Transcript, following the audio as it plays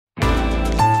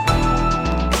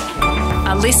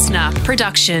listener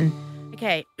production.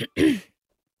 Okay.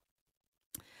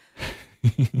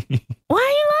 Why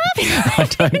are you laughing? I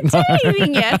don't know.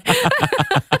 Anything yet?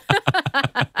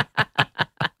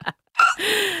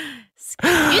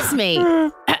 Excuse me.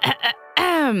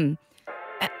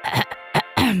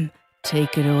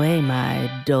 Take it away, my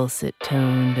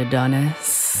dulcet-toned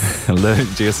Adonis. Hello,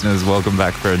 listeners. Welcome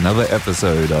back for another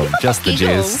episode of Just the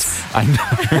giggles. Gist. I know.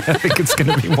 I think it's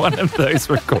going to be one of those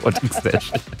recording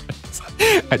sessions.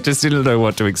 I just didn't know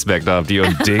what to expect after your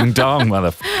ding-dong,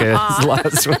 motherfuckers,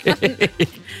 last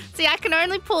week. See, I can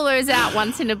only pull those out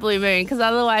once in a blue moon because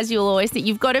otherwise you'll always think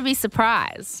you've got to be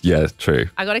surprised. Yeah, true.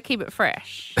 I got to keep it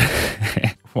fresh.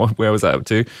 Where was I up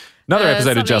to? Another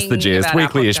episode of Just the something Gist, about our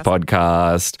weekly-ish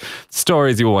podcast.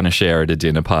 Stories you want to share at a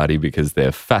dinner party because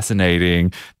they're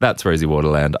fascinating. That's Rosie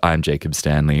Waterland. I'm Jacob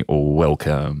Stanley.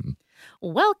 Welcome.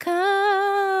 Welcome.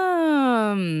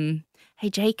 Hey,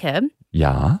 Jacob.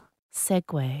 Yeah?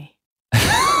 Segway.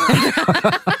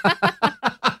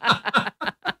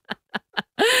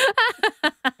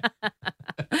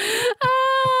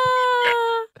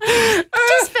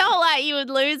 Just felt like you would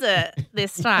lose it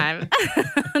this time.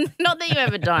 Not that you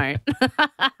ever don't.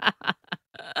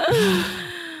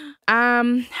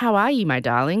 How are you, my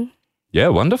darling? Yeah,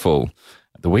 wonderful.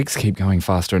 The weeks keep going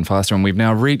faster and faster, and we've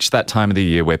now reached that time of the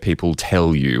year where people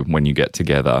tell you when you get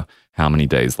together how many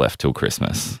days left till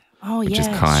Christmas. Oh, which yeah. is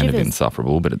kind of shivers.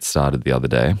 insufferable, but it started the other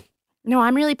day. No,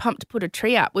 I'm really pumped to put a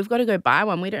tree up. We've got to go buy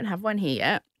one. We don't have one here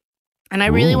yet. And I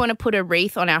really want to put a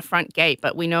wreath on our front gate,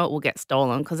 but we know it will get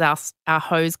stolen because our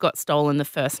hose got stolen the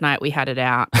first night we had it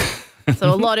out.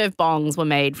 So a lot of bongs were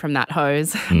made from that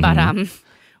hose. But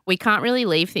we can't really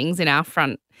leave things in our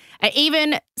front.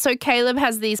 So Caleb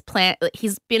has these plants.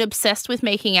 He's been obsessed with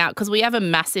making out because we have a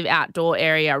massive outdoor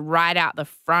area right out the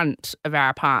front of our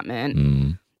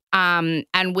apartment.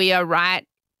 And we are right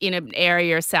in an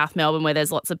area of South Melbourne where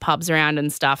there's lots of pubs around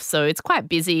and stuff. So it's quite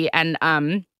busy. And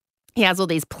he has all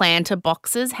these planter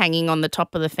boxes hanging on the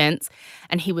top of the fence.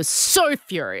 And he was so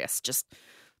furious, just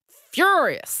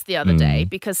furious the other day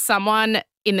because someone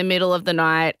in the middle of the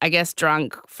night, I guess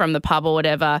drunk from the pub or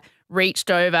whatever,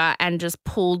 reached over and just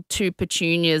pulled 2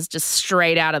 petunias just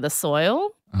straight out of the soil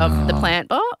of the plant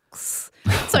box.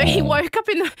 So he woke up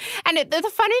the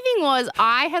funny thing was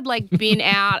I had been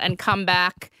out and come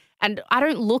back and I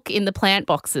don't look in the plant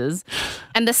boxes.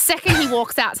 And the second he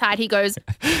walks outside, he goes,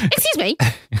 "Excuse me,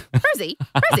 Rosie,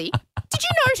 did you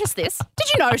notice this? Did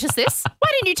you notice this? Why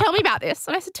didn't you tell me about this?"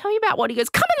 And I said, "Tell you about what?" He goes,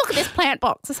 "Come and look at this plant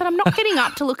box." I said, "I'm not getting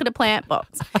up to look at a plant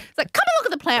box." He's like, "Come and look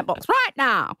at the plant box right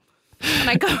now." And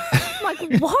I go, I'm like,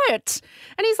 "What?"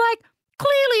 And he's like,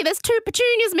 "Clearly there's 2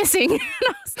 petunias missing." And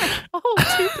I was like, "Oh,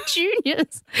 2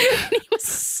 petunias." And he was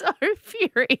so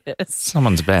furious.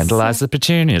 Someone's vandalized the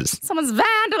petunias. Someone's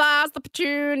vandalized the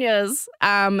petunias.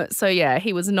 So yeah,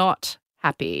 he was not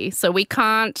happy. So we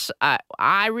can't,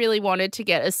 I really wanted to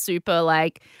get a super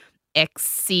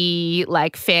XC,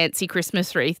 fancy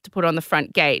Christmas wreath to put on the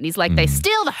front gate. And he's like, "They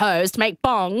steal the hose to make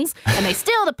bongs and they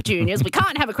steal the petunias. We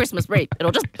can't have a Christmas wreath.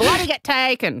 It'll just bloody get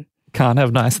taken." Can't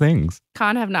have nice things.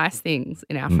 Can't have nice things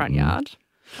in our front yard,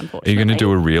 Are unfortunately. you going to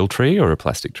do a real tree or a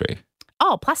plastic tree?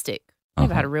 Oh, plastic.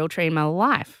 Never had a real tree in my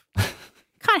life.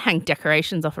 Can't hang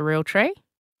decorations off a real tree.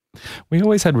 We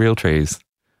always had real trees.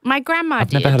 My grandma I've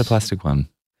did. never had a plastic one.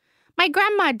 My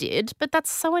grandma did, but that's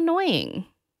so annoying.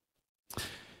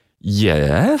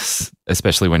 Yes,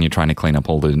 especially when you're trying to clean up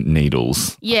all the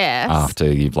needles. Yes.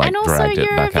 After you've and also dragged it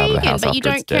you're back a out of the vegan, house but you after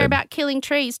don't it's care dead. about killing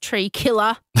trees. Tree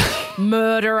killer,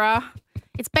 murderer.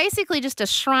 It's basically just a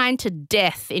shrine to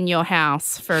death in your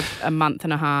house for a month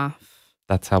and a half.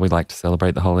 That's how we like to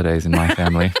celebrate the holidays in my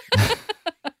family.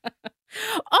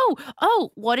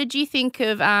 Oh, what did you think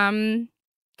of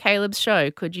Caleb's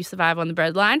show, Could You Survive on the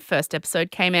Breadline? First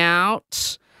episode came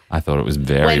out. I thought it was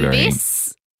very, when very...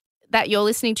 this that you're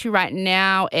listening to right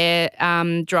now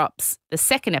drops, the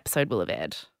second episode will have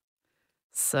aired.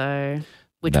 So,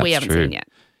 which we That's haven't true. seen yet.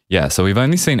 Yeah, so we've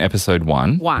only seen episode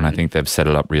 1. And I think they've set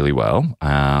it up really well.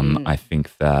 I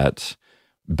think that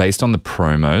based on the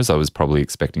promos, I was probably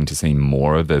expecting to see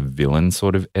more of a villain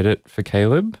sort of edit for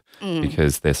Caleb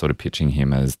because they're sort of pitching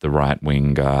him as the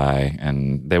right-wing guy.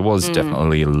 And there was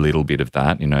definitely a little bit of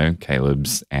that,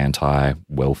 Caleb's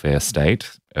anti-welfare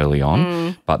state early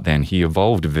on. But then he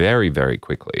evolved very, very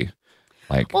quickly.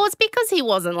 Well, it's because he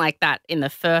wasn't like that in the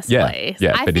first place.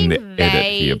 Yeah, but in the edit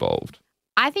he evolved.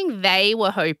 I think they were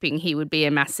hoping he would be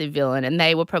a massive villain and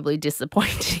they were probably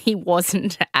disappointed he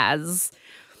wasn't as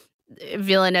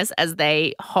villainous as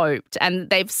they hoped. And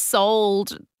they've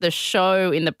sold the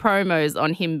show in the promos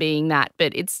on him being that.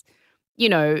 But it's,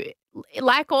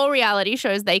 like all reality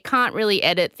shows, they can't really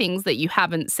edit things that you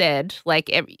haven't said. Like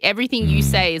everything you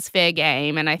say is fair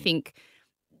game. And I think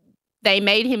they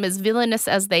made him as villainous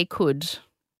as they could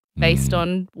based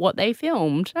on what they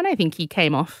filmed. And I think he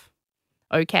came off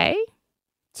okay.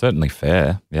 Certainly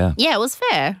fair, yeah. Yeah, it was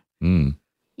fair. Mm.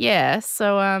 Yeah,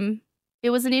 so it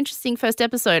was an interesting first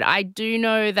episode. I do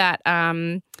know that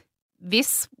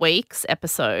this week's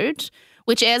episode,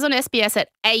 which airs on SBS at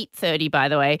 8:30, by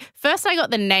the way. First I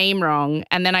got the name wrong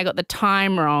and then I got the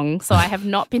time wrong, so I have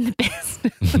not been the best.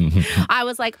 I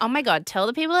was like, oh my God, tell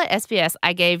the people at SBS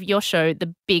I gave your show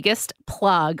the biggest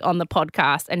plug on the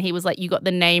podcast. And he was like, you got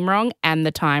the name wrong and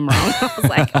the time wrong. I was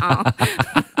like,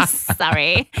 oh,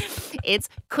 sorry. It's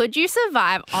Could You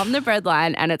Survive on the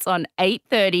Breadline, and it's on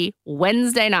 8:30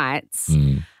 Wednesday nights.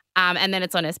 And then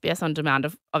it's on SBS On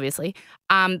Demand, obviously.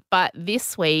 But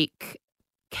this week,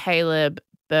 Caleb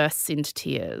bursts into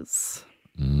tears.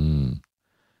 Can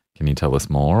you tell us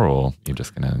more, or you're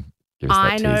just going to give us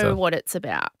that teaser? I know what it's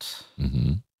about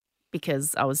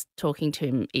because I was talking to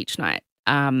him each night.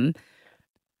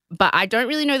 But I don't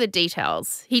really know the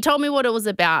details. He told me what it was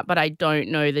about, but I don't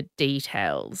know the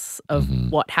details of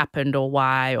what happened or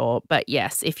why. But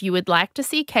yes, if you would like to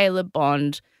see Caleb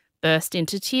Bond burst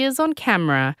into tears on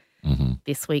camera,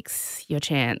 this week's your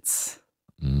chance.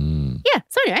 Yeah,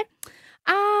 so anyway.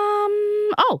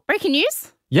 Breaking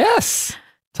news? Yes,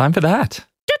 time for that.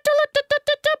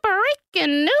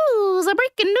 Breaking news,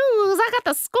 I got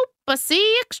the scoop,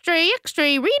 extra,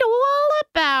 read all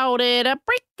about it.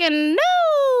 Breaking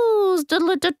news,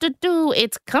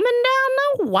 it's coming down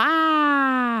the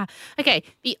wire. Okay,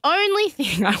 the only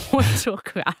thing I want to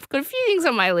talk about, I've got a few things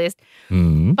on my list,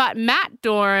 but Matt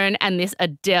Doran and this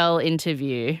Adele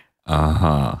interview.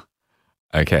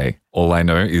 Okay, all I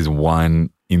know is one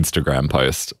Instagram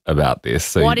post about this.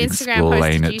 So what Instagram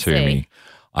post did you see? Me.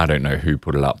 I don't know who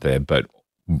put it up there, but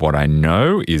what I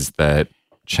know is that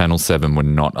Channel 7 were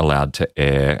not allowed to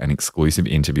air an exclusive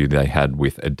interview they had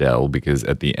with Adele because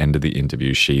at the end of the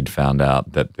interview, she'd found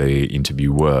out that the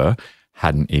interviewer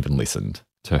hadn't even listened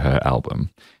to her album.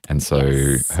 And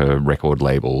so her record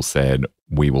label said,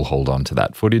 we will hold on to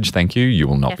that footage. Thank you. You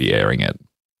will not be airing it.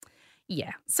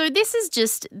 Yeah. So this is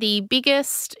just the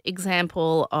biggest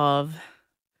example of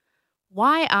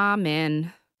why are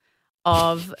men,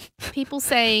 of people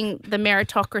saying the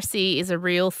meritocracy is a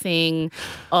real thing,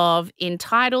 of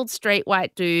entitled straight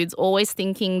white dudes always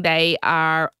thinking they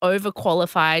are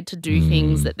overqualified to do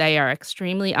things that they are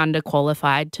extremely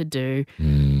underqualified to do.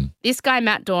 This guy,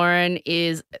 Matt Doran,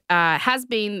 has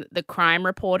been the crime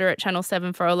reporter at Channel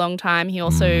 7 for a long time. He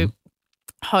also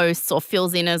hosts or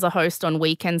fills in as a host on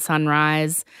Weekend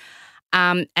Sunrise.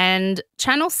 And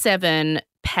Channel 7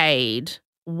 paid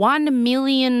 $1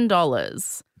 million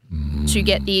to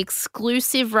get the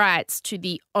exclusive rights to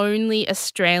the only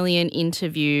Australian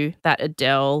interview that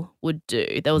Adele would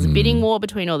do. There was a bidding war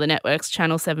between all the networks.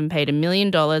 Channel 7 paid $1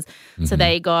 million. So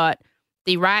they got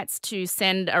the rights to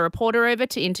send a reporter over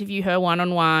to interview her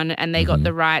one-on-one, and they got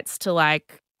the rights to,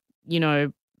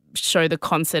 show the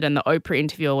concert and the Oprah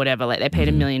interview or whatever. Like, they paid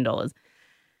 $1 million.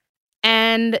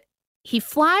 And he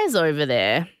flies over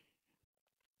there,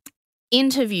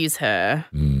 interviews her,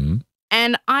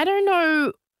 and I don't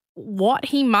know what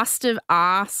he must have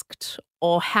asked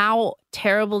or how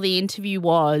terrible the interview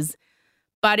was,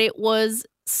 but it was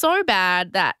so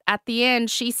bad that at the end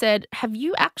she said, have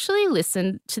you actually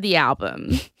listened to the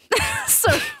album?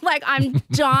 So, I'm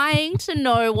dying to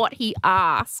know what he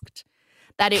asked,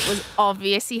 that it was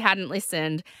obvious he hadn't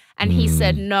listened. And he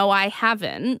said, no, I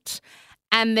haven't.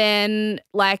 And then,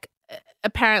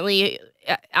 apparently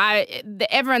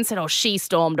everyone said, oh, she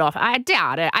stormed off. I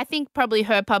doubt it. I think probably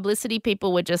her publicity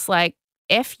people were just like,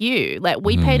 F you.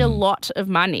 We paid a lot of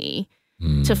money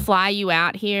to fly you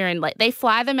out here. And they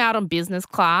fly them out on business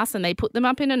class and they put them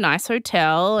up in a nice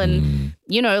hotel. And,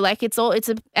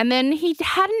 and then he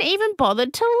hadn't even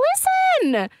bothered to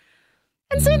listen.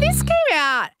 And so this came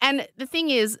out. And the thing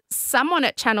is, someone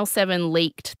at Channel 7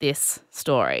 leaked this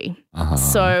story.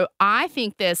 So I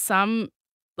think there's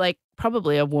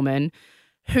probably a woman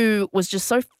who was just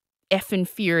so effing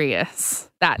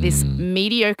furious that this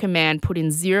mediocre man put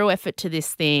in zero effort to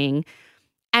this thing.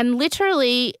 And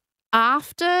literally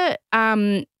after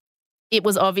it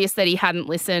was obvious that he hadn't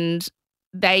listened,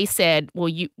 they said, well,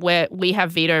 we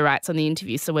have veto rights on the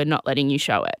interview, so we're not letting you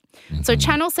show it. So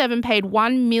Channel 7 paid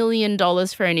 $1 million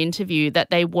for an interview that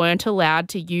they weren't allowed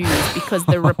to use because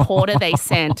the reporter they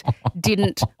sent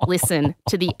didn't listen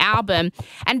to the album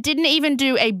and didn't even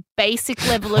do a basic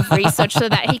level of research so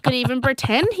that he could even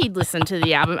pretend he'd listened to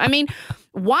the album. I mean,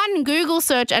 one Google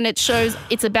search and it shows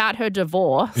it's about her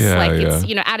divorce. It's,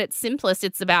 at its simplest,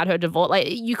 it's about her divorce. Like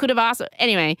you could have asked,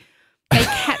 anyway.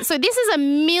 So this is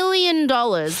 $1 million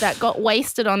that got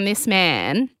wasted on this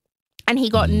man. And he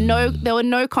got there were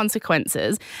no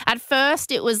consequences. At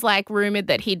first, it was like rumored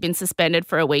that he'd been suspended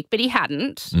for a week, but he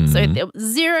hadn't. So there were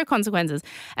 0 consequences.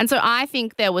 And so I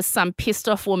think there was some pissed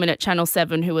off woman at Channel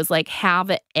 7 who was like, how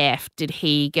the F did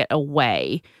he get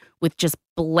away with just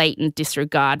blatant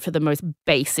disregard for the most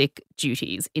basic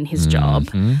duties in his job?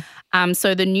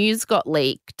 So the news got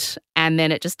leaked and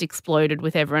then it just exploded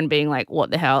with everyone being like,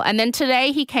 what the hell? And then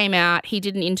today he came out, he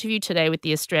did an interview today with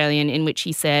The Australian in which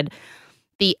he said,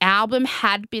 the album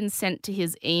had been sent to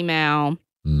his email,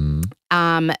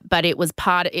 but it was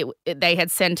they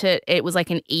had sent it. It was like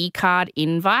an e-card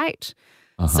invite.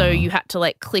 So you had to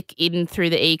like click in through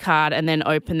the e-card and then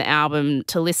open the album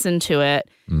to listen to it.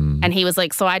 And he was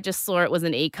like, so I just saw it was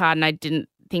an e-card and I didn't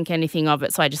think anything of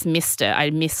it. So I just missed it. I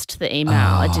missed the email.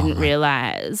 I didn't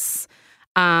realize.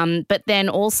 But then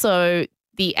also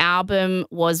the album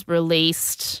was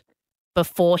released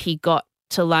before he got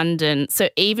to London. So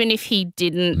even if he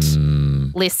didn't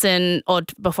listen or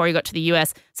before he got to the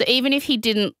US, so even if he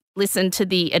didn't listen to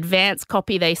the advance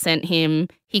copy they sent him,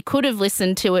 he could have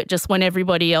listened to it just when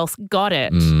everybody else got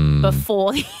it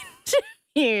before the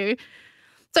interview.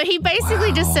 So he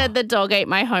basically just said the dog ate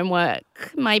my homework.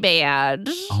 My bad.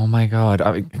 Oh my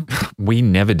God. We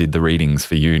never did the readings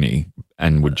for uni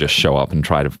and would just show up and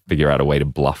try to figure out a way to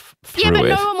bluff through it. Yeah, but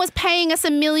no one was paying us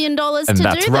 $1 million to do them.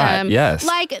 That's right, yes.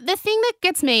 Like the thing that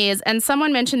gets me is, and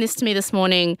someone mentioned this to me this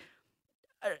morning,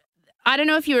 I don't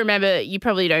know if you remember, you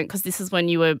probably don't because this is when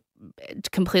you were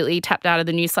completely tapped out of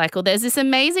the news cycle. There's this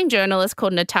amazing journalist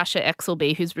called Natasha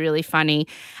Exelby who's really funny.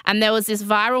 And there was this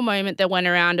viral moment that went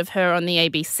around of her on the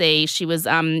ABC. She was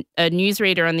a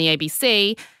newsreader on the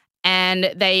ABC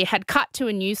and they had cut to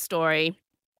a news story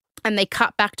and they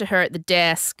cut back to her at the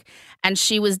desk and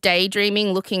she was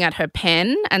daydreaming looking at her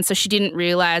pen. And so she didn't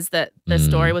realize that the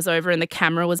story was over and the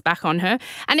camera was back on her.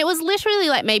 And it was literally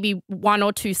like maybe 1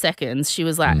 or 2 seconds. She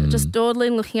was like just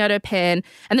dawdling, looking at her pen.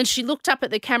 And then she looked up at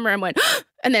the camera and went,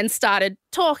 and then started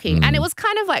talking. And it was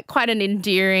kind of like quite an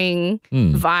endearing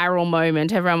viral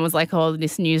moment. Everyone was like, oh,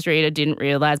 this newsreader didn't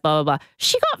realize, blah, blah, blah.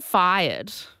 She got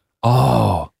fired.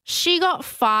 Oh. She got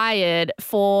fired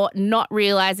for not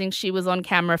realizing she was on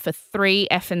camera for 3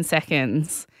 effing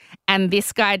seconds. And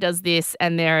this guy does this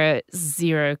and there are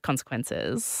 0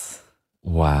 consequences.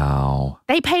 Wow.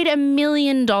 They paid $1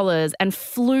 million and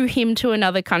flew him to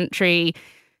another country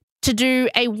to do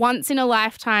a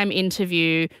once-in-a-lifetime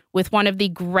interview with one of the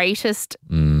greatest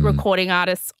recording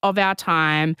artists of our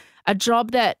time, a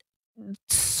job that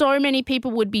so many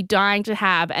people would be dying to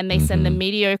have, and they send the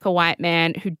mediocre white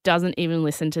man who doesn't even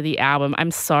listen to the album.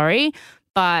 I'm sorry,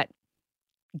 but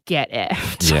get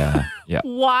effed. Yeah.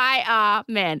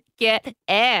 Man, get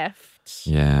effed.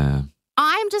 Yeah.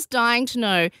 I'm just dying to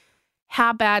know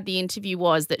how bad the interview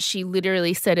was that she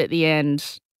literally said at the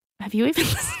end, have you even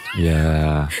listened?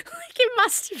 Yeah. Like it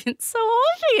must have been so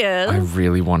obvious. I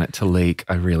really want it to leak.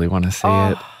 I really want to see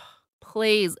it.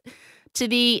 Please. To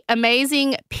the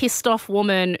amazing pissed off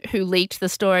woman who leaked the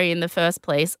story in the first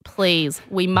place, please,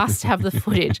 we must have the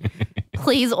footage.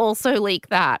 Please also leak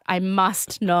that. I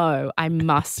must know.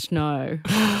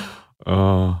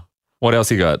 Oh. What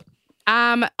else you got?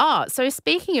 So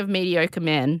speaking of mediocre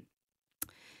men,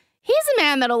 here's a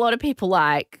man that a lot of people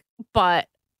like,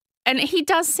 and he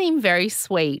does seem very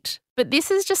sweet, but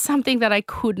this is just something that I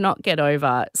could not get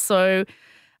over. So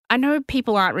I know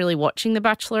people aren't really watching The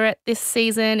Bachelorette this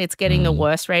season. It's getting the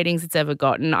worst ratings it's ever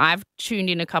gotten. I've tuned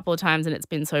in a couple of times and it's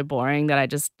been so boring that I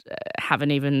just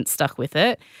haven't even stuck with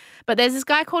it. But there's this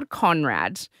guy called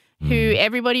Conrad who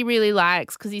everybody really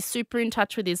likes because he's super in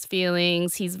touch with his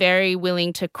feelings. He's very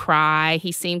willing to cry.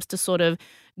 He seems to sort of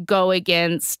go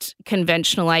against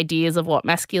conventional ideas of what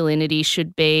masculinity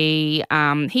should be.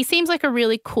 He seems like a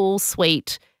really cool,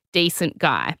 sweet, decent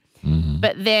guy.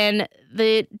 But then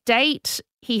the date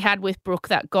he had with Brooke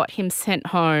that got him sent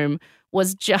home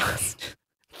was just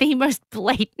the most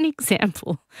blatant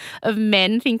example of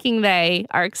men thinking they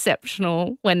are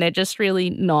exceptional when they're just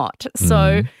really not.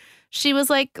 So she was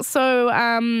like, what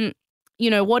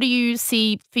do you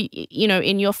see,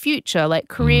 in your future, like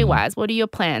career-wise? What are your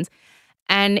plans?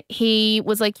 And he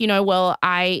was like, well,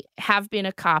 I have been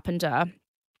a carpenter,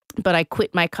 but I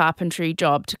quit my carpentry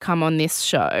job to come on this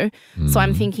show. So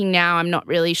I'm thinking now I'm not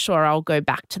really sure I'll go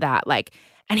back to that.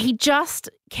 And he just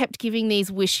kept giving these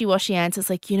wishy-washy answers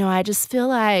like, I just feel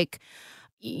like,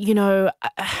 I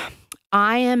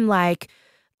am like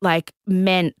like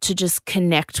meant to just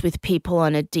connect with people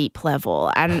on a deep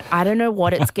level. And I don't know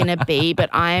what it's going to be, but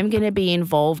I am going to be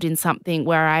involved in something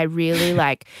where I really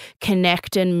like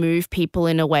connect and move people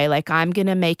in a way. Like I'm going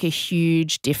to make a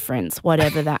huge difference,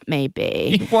 whatever that may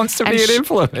be. He wants to be an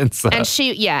influencer.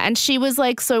 And she was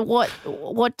like, so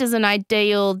what does an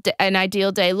ideal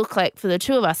day look like for the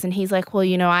two of us? And he's like, well,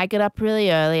 I get up really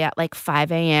early at like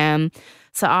 5 a.m.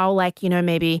 So I'll like,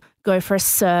 maybe go for a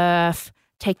surf,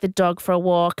 take the dog for a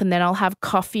walk, and then I'll have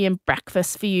coffee and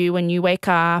breakfast for you when you wake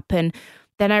up. And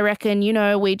then I reckon,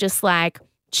 we just like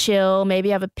chill, maybe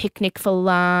have a picnic for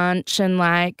lunch and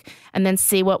then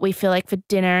see what we feel like for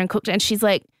dinner and cook. And she's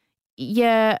like,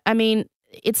 yeah, I mean,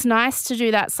 it's nice to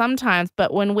do that sometimes,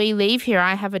 but when we leave here,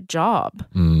 I have a job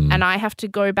and I have to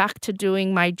go back to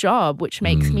doing my job, which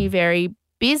makes me very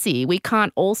busy. We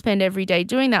can't all spend every day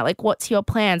doing that. Like, what's your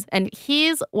plans? And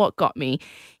here's what got me.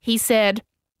 He said,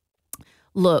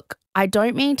 look, I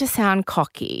don't mean to sound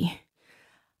cocky,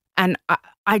 and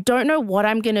I don't know what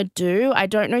I'm going to do. I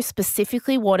don't know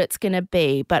specifically what it's going to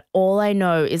be, but all I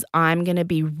know is I'm going to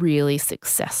be really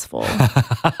successful.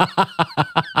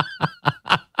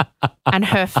 And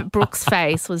Brooke's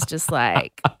face was just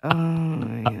like, oh,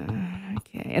 yeah,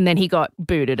 okay. And then he got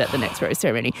booted at the next rose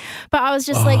ceremony. But I was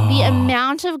just like, the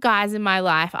amount of guys in my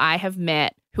life I have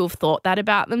met who have thought that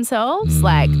about themselves,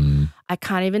 like, I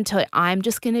can't even tell you. I'm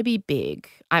just going to be big.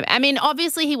 I mean,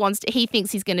 obviously he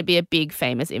thinks he's going to be a big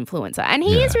famous influencer, and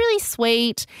he is really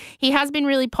sweet. He has been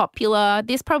really popular.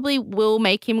 This probably will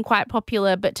make him quite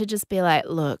popular, but to just be like,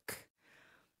 look,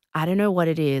 I don't know what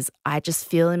it is. I just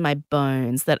feel in my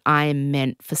bones that I am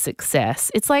meant for success.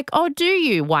 It's like, oh, do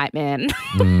you, white man?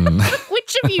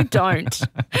 Which of you don't?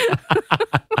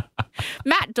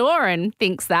 Matt Doran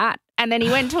thinks that. And then he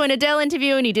went to an Adele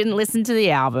interview and he didn't listen to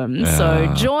the album.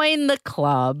 So join the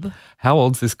club. How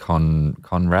old's this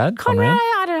Conrad? Conrad,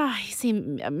 I don't know. He's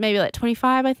maybe like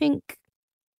 25, I think.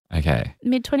 Okay.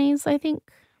 Mid-20s, I think.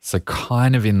 So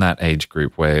kind of in that age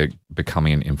group where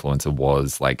becoming an influencer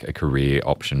was like a career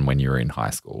option when you were in high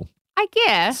school. I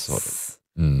guess. Sort of.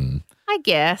 I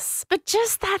guess. But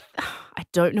just that, I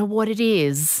don't know what it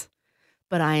is.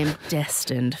 But I am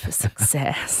destined for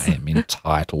success. I am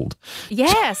entitled.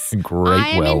 Yes. Great I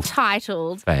am wealth,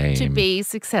 entitled fame. to be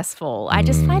successful. I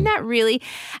just find that really,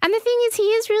 and the thing is, he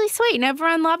is really sweet and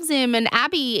everyone loves him. And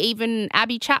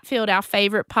Abby Chatfield, our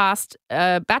favourite past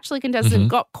Bachelor contestant,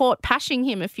 got caught pashing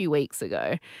him a few weeks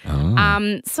ago.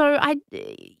 So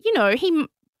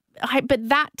but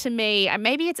that to me,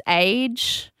 maybe it's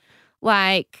age,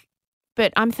 like,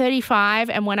 but I'm 35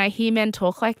 and when I hear men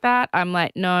talk like that, I'm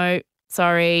like, no,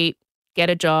 sorry, get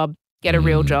a job, get a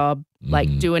real job,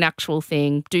 like do an actual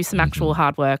thing, do some actual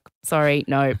hard work. Sorry,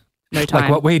 no time.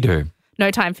 Like what we do. No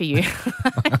time for you.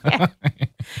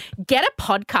 Get a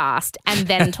podcast and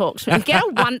then talk to me. Get a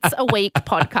once a week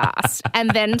podcast and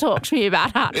then talk to me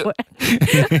about hard work.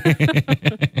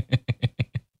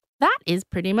 That is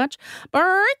pretty much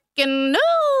breaking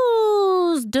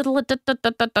news.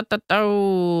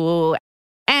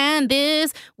 And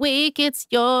this week it's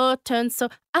your turn, so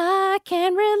I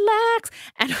can relax.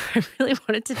 And I really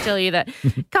wanted to tell you that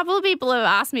a couple of people have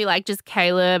asked me, like just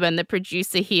Caleb and the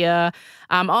producer here,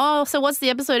 so what's the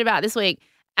episode about this week?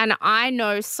 And I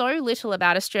know so little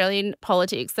about Australian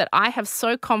politics that I have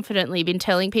so confidently been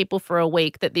telling people for a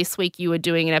week that this week you were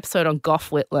doing an episode on Gough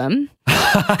Whitlam.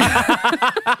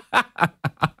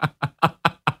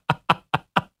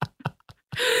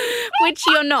 Which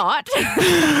you're not. Please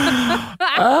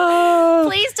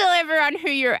tell everyone who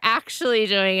you're actually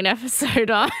doing an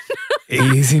episode on.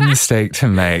 Easy mistake to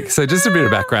make. So just a bit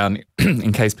of background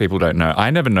in case people don't know. I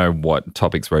never know what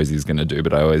topics Rosie's going to do,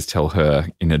 but I always tell her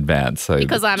in advance. So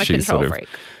because I'm a she's control sort of freak.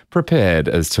 Prepared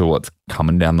as to what's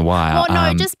coming down the wire. Well,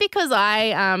 no, just because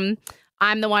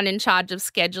I'm the one in charge of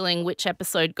scheduling which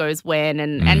episode goes when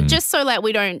and just so like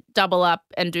we don't double up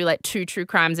and do like 2 true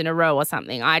crimes in a row or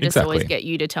something. I just always get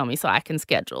you to tell me so I can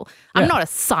schedule. I'm not a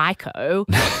psycho.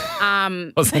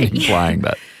 Wasn't implying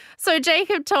that. So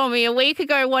Jacob told me a week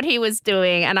ago what he was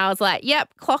doing and I was like,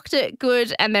 yep, clocked it,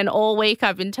 good. And then all week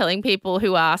I've been telling people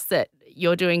who asked that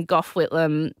you're doing Gough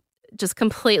Whitlam just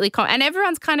completely and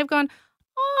everyone's kind of gone,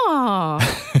 oh.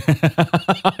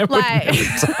 I would never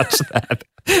touch that.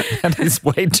 That is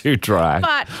way too dry.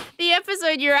 But the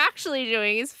episode you're actually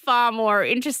doing is far more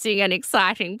interesting and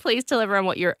exciting. Please tell everyone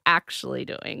what you're actually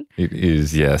doing. It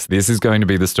is, yes. This is going to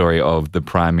be the story of the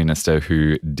Prime Minister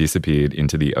who disappeared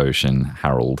into the ocean,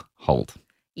 Harold Holt.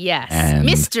 Yes. And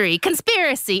mystery,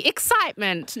 conspiracy,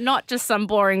 excitement, not just some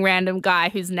boring random guy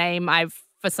whose name I've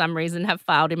for some reason have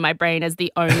filed in my brain as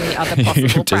the only other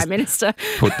possible Prime Minister.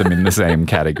 Put them in the same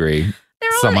category. There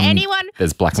all anyone.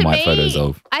 There's black and white photos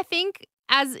of. I think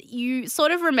as you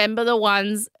sort of remember the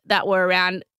ones that were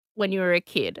around when you were a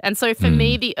kid. And so for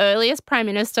me, the earliest Prime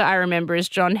Minister I remember is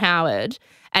John Howard,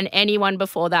 and anyone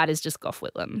before that is just Gough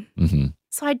Whitlam. Mm-hmm.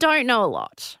 So I don't know a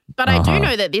lot. But I do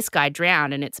know that this guy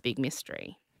drowned, and it's a big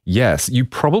mystery. Yes. You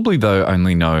probably, though,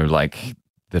 only know like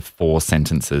the 4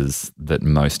 sentences that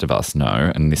most of us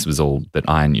know, and this was all that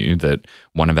I knew, that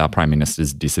one of our Prime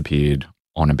Ministers disappeared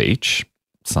on a beach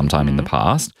sometime in the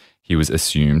past. He was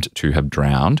assumed to have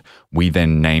drowned. We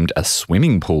then named a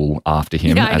swimming pool after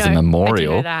him as a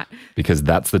memorial, I do know that. because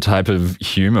that's the type of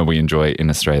humour we enjoy in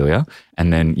Australia.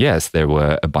 And then, yes, there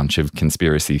were a bunch of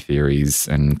conspiracy theories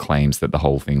and claims that the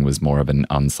whole thing was more of an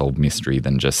unsolved mystery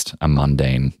than just a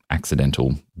mundane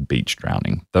accidental beach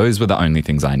drowning. Those were the only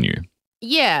things I knew.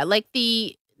 Yeah, like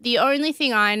the only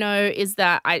thing I know is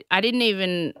that I didn't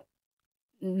even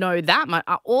know that much.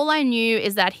 All I knew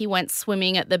is that he went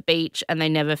swimming at the beach and they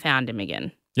never found him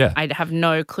again. Yeah. I have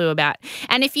no clue about.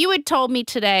 And if you had told me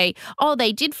today, oh,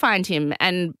 they did find him,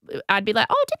 and I'd be like,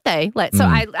 oh, did they? Like, so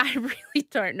I really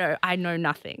don't know. I know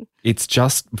nothing. It's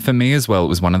just, for me as well, it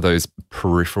was one of those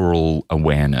peripheral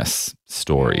awareness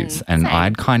stories. And same.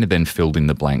 I'd kind of then filled in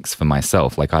the blanks for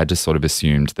myself. Like I just sort of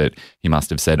assumed that he must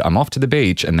have said, I'm off to the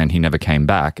beach, and then he never came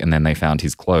back. And then they found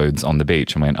his clothes on the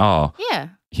beach and went, oh, yeah,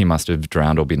 he must have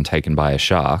drowned or been taken by a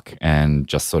shark, and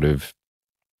just sort of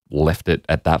left it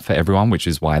at that for everyone, which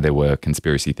is why there were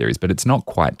conspiracy theories. But it's not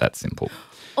quite that simple.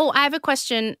 Oh, I have a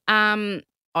question.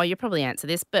 You'll probably answer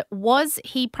this, but was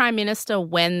he Prime Minister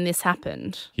when this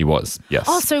happened? He was, yes.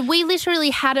 Oh, so we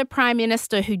literally had a Prime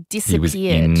Minister who disappeared. He was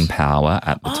in power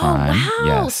at the time. Wow.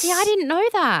 Yes. See, I didn't know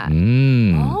that.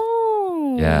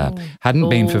 Oh. Yeah. Hadn't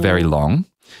been for very long.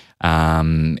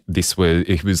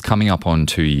 It was coming up on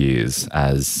 2 years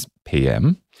as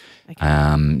PM. Okay.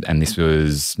 And this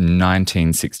was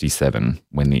 1967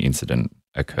 when the incident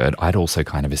occurred. I'd also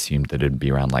kind of assumed that it'd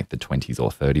be around like the 20s or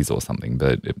 30s or something,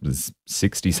 but it was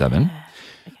 67.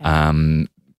 Yeah. Okay.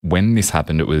 When this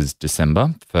happened, it was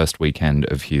December, first weekend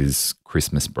of his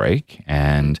Christmas break,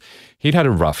 and he'd had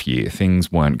a rough year.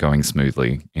 Things weren't going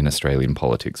smoothly in Australian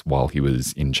politics while he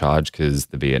was in charge because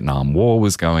the Vietnam War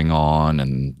was going on,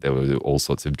 and there were all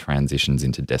sorts of transitions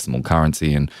into decimal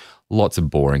currency and lots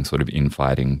of boring sort of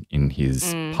infighting in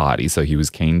his party. So he was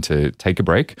keen to take a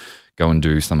break, go and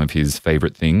do some of his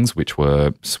favourite things, which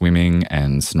were swimming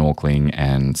and snorkeling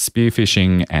and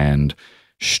spearfishing and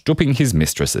stooping his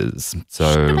mistresses.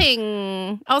 So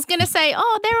stooping. I was going to say,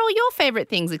 oh, they're all your favourite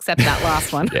things except that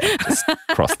last one. Yeah, just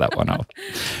cross that one off.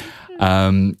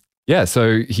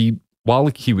 So while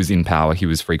he was in power, he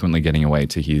was frequently getting away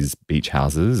to his beach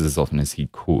houses as often as he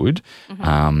could.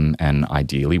 Mm-hmm. And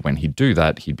ideally, when he'd do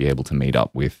that, he'd be able to meet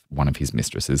up with one of his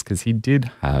mistresses because he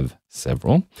did have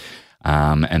several.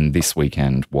 And this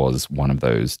weekend was one of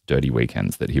those dirty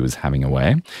weekends that he was having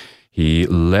away. He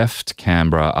left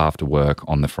Canberra after work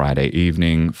on the Friday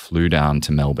evening, flew down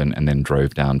to Melbourne, and then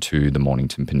drove down to the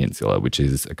Mornington Peninsula, which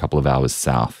is a couple of hours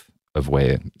south of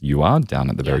where you are, down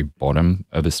at the very bottom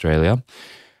of Australia.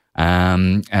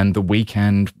 And the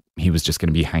weekend, he was just going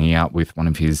to be hanging out with one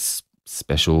of his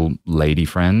special lady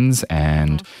friends,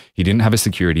 and he didn't have a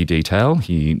security detail.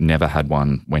 He never had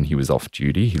one when he was off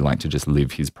duty. He liked to just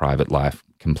live his private life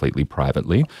completely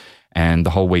privately. And the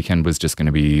whole weekend was just going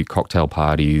to be cocktail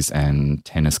parties and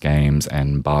tennis games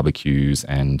and barbecues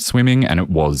and swimming, and it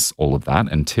was all of that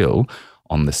until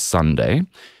on the Sunday,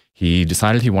 he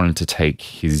decided he wanted to take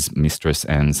his mistress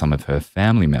and some of her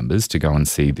family members to go and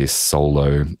see this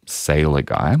solo sailor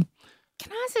guy.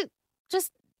 Can I ask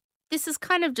this is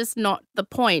kind of just not the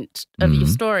point of your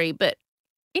story, but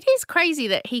it is crazy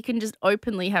that he can just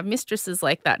openly have mistresses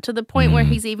like that to the point where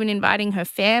he's even inviting her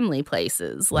family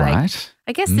places. Like, right?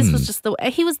 I guess this was just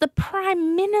he was the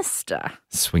Prime Minister.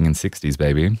 Swinging 60s,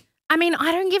 baby. I mean, I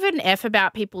don't give an F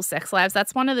about people's sex lives.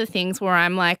 That's one of the things where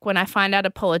I'm like, when I find out a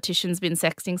politician's been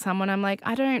sexting someone, I'm like,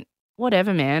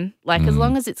 whatever, man. Like, as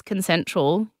long as it's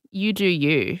consensual, you do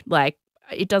you. Like,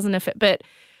 it doesn't affect, but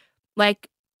like,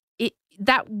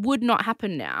 that would not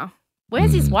happen now.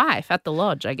 Where's his wife? At the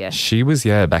lodge, I guess. She was,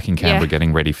 back in Canberra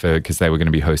getting ready because they were going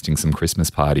to be hosting some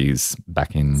Christmas parties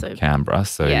back in Canberra.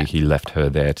 So he left her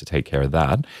there to take care of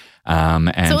that. And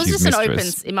so it was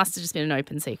just it must have just been an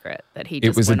open secret that he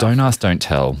just It was a don't ask, don't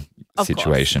tell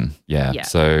situation. Yeah.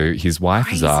 So his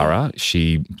wife, Zara,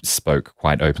 she spoke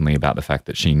quite openly about the fact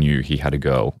that she knew he had a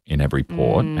girl in every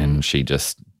port and she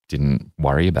just didn't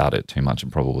worry about it too much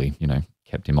and probably,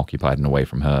 kept him occupied and away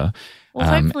from her. Well,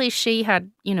 hopefully she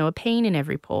had, a peen in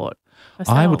every port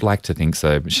herself. I would like to think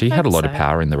so. She had a lot of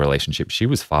power in the relationship. She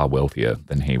was far wealthier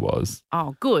than he was.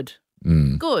 Oh, good.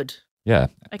 Good. Yeah.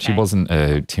 Okay. She wasn't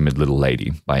a timid little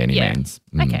lady by any means.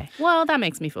 Okay. Well, that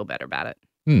makes me feel better about it.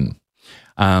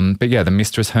 But yeah, the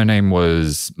mistress, her name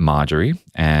was Marjorie,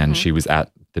 and she was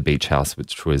at the beach house,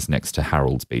 which was next to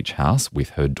Harold's beach house, with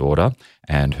her daughter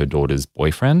and her daughter's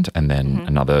boyfriend, and then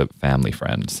another family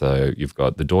friend. So you've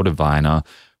got the daughter Vina,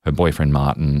 her boyfriend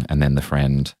Martin, and then the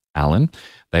friend Alan.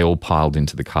 They all piled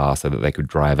into the car so that they could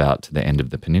drive out to the end of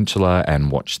the peninsula and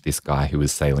watch this guy who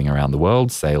was sailing around the world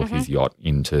sail his yacht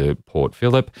into Port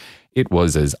Phillip. It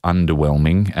was as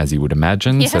underwhelming as you would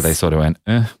imagine. Yes. So they sort of went,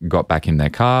 got back in their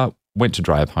car, went to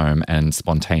drive home, and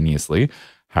spontaneously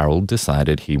Harold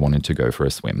decided he wanted to go for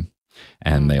a swim.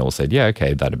 And they all said, yeah,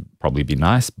 okay, that'd probably be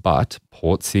nice. But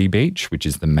Portsea Beach, which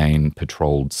is the main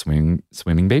patrolled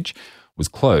swimming beach, was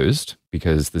closed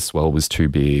because the swell was too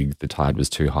big, the tide was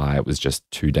too high, it was just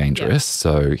too dangerous.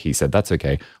 So he said, that's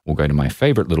okay, we'll go to my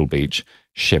favorite little beach,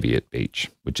 Cheviot Beach,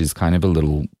 which is kind of a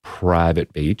little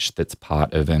private beach that's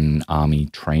part of an army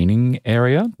training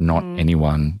area. Not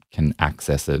anyone can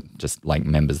access it, just like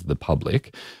members of the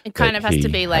public. It kind of has to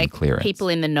be like clearance. People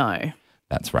in the know.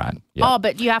 That's right. Yep. Oh,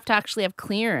 but you have to actually have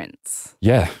clearance.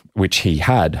 Yeah, which he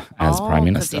had as Prime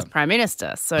Minister. Because he's Prime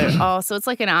Minister. So, so it's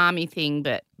like an army thing,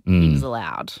 but he was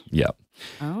allowed. Yeah.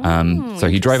 So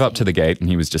he drove up to the gate and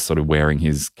he was just sort of wearing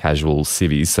his casual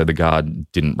civvies. So the guard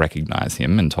didn't recognize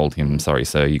him and told him, sorry,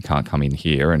 sir, you can't come in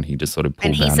here. And he just sort of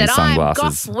pulled down his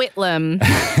sunglasses. And he said, I'm Gough Whitlam.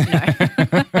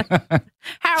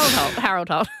 No. Harold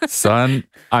Holt. Son,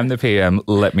 I'm the PM.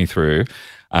 Let me through.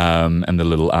 And the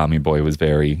little army boy was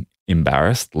very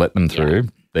embarrassed. Let them through. Yeah.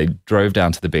 They drove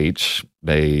down to the beach.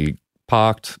 They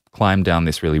parked, climbed down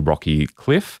this really rocky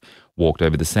cliff, walked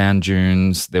over the sand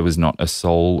dunes. There was not a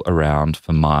soul around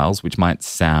for miles, which might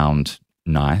sound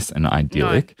nice and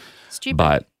idyllic. No, stupid.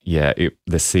 But yeah,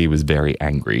 the sea was very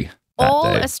angry that All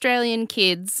day. Australian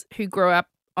kids who grow up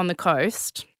on the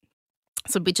coast,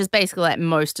 so which is basically like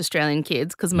most Australian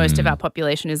kids, because most of our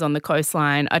population is on the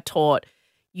coastline, are taught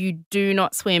you do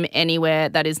not swim anywhere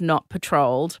that is not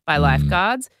patrolled by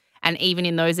lifeguards. And even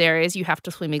in those areas, you have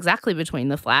to swim exactly between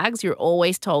the flags. You're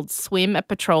always told swim at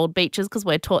patrolled beaches because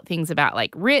we're taught things about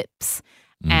like rips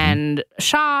and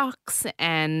sharks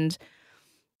and,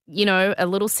 you know, a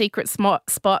little secret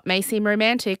spot may seem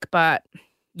romantic, but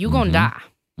you're going to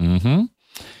die.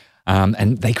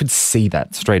 And they could see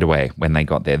that straight away when they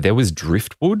got there. There was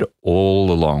driftwood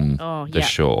all along the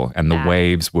shore and the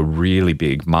waves were really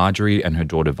big. Marjorie and her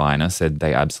daughter Vina said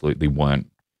they absolutely weren't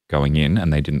going in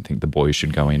and they didn't think the boys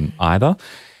should go in either.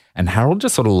 And Harold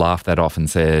just sort of laughed that off and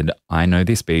said, I know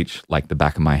this beach like the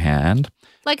back of my hand.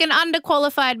 Like an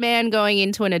underqualified man going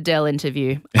into an Adele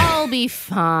interview. I'll be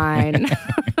fine.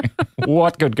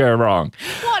 What could go wrong?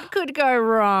 What could go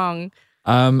wrong?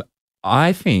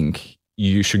 I think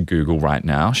you should Google right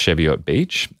now Cheviot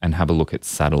Beach and have a look at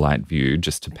satellite view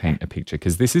just to paint a picture,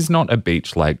 because this is not a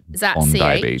beach like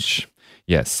Bondi Beach.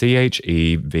 Yes, Cheviot,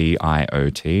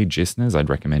 listeners, I'd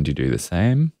recommend you do the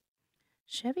same.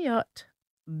 Cheviot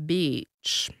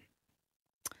Beach.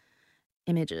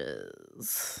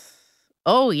 Images.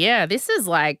 Oh, yeah, this is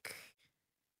like,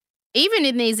 even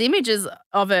in these images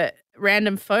of it,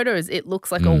 random photos, it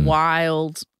looks like a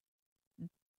wild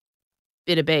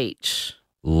bit of beach.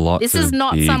 This is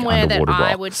not somewhere that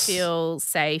I would feel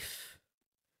safe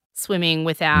swimming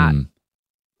without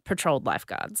patrolled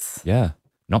lifeguards. Yeah.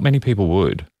 Not many people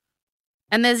would.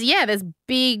 And there's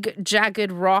big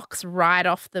jagged rocks right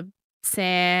off the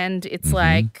sand. It's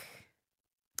like,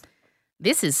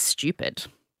 this is stupid,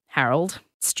 Harold.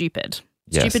 Stupid.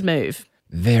 Yes. Stupid move.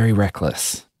 Very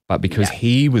reckless. But because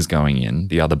he was going in,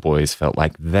 the other boys felt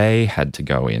like they had to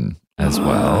go in as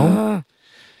well.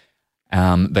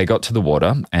 They got to the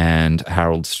water and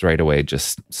Harold straight away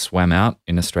just swam out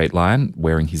in a straight line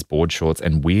wearing his board shorts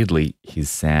and weirdly his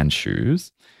sand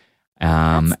shoes.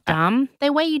 That's dumb. They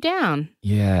weigh you down.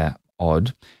 Yeah,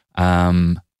 odd.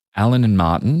 Alan and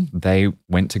Martin, they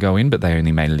went to go in, but they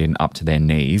only made it in up to their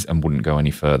knees and wouldn't go any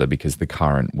further because the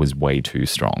current was way too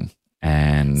strong.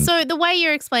 And so the way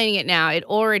you're explaining it now, it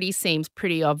already seems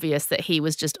pretty obvious that he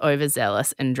was just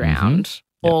overzealous and drowned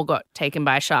or got taken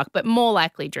by a shark, but more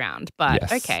likely drowned.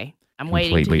 But okay, I'm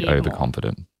waiting to hear completely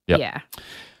overconfident. Yep. Yeah.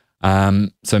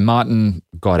 So Martin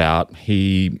got out.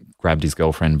 He grabbed his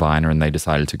girlfriend Vina and they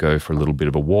decided to go for a little bit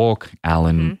of a walk.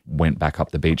 Alan went back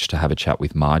up the beach to have a chat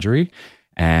with Marjorie.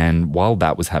 And while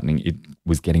that was happening, it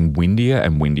was getting windier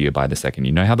and windier by the second.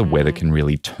 You know how the weather can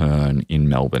really turn in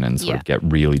Melbourne and sort of get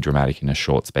really dramatic in a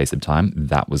short space of time?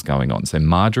 That was going on. So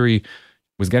Marjorie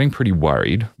was getting pretty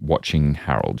worried watching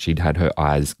Harold. She'd had her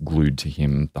eyes glued to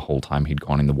him the whole time he'd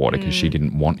gone in the water because she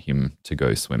didn't want him to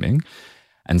go swimming.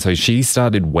 And so she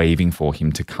started waving for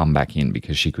him to come back in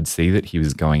because she could see that he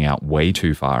was going out way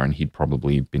too far and he'd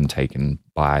probably been taken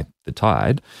by the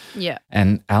tide. Yeah.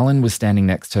 And Alan was standing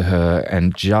next to her,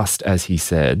 and just as he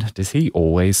said, does he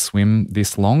always swim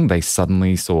this long? They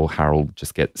suddenly saw Harold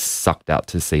just get sucked out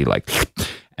to sea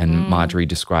and Marjorie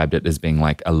described it as being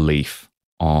like a leaf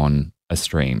on a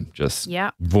stream, just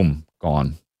boom,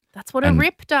 gone. That's what a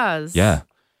rip does. Yeah.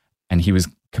 And he was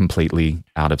completely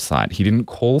out of sight. He didn't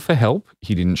call for help.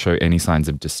 He didn't show any signs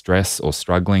of distress or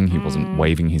struggling. He wasn't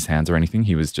waving his hands or anything.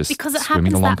 He was just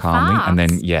swimming along calmly. Fast. And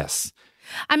then, yes.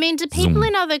 I mean, do people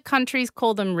in other countries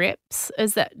call them rips?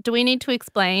 Do we need to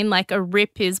explain? Like a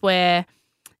rip is where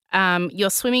you're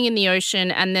swimming in the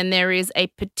ocean and then there is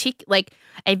a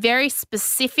a very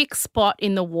specific spot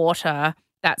in the water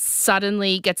that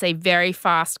suddenly gets a very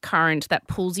fast current that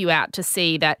pulls you out to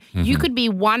sea that you could be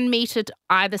 1 meter to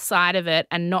either side of it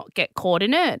and not get caught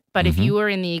in it. But if you are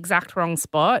in the exact wrong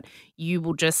spot, you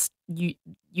will just,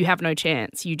 you have no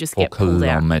chance. You just get pulled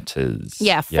out. 4 kilometers.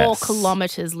 Yeah, 4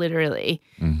 kilometers literally.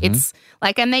 It's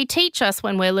like, and they teach us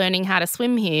when we're learning how to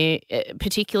swim here,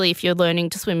 particularly if you're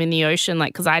learning to swim in the ocean,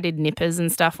 like because I did nippers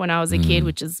and stuff when I was a kid,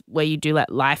 which is where you do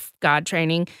like lifeguard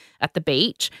training at the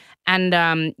beach.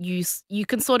 And you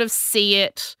can sort of see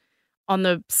it on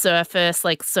the surface,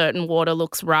 like certain water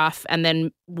looks rough and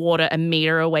then water a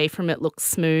meter away from it looks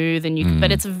smooth. And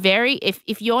but it's very,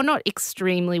 if you're not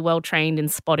extremely well trained in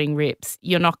spotting rips,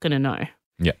 you're not going to know.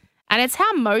 Yeah. And it's how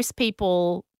most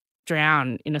people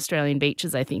drown in Australian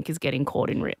beaches, I think, is getting caught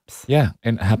in rips. Yeah.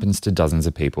 And it happens to dozens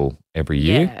of people every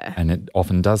year. Yeah. And it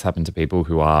often does happen to people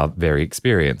who are very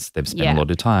experienced. They've spent a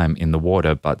lot of time in the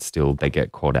water, but still they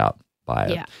get caught out by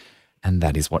it. Yeah. And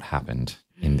that is what happened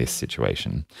in this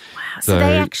situation. Wow. So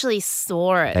they actually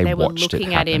saw it. They were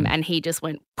looking at him and he just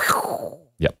went.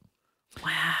 Yep.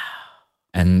 Wow.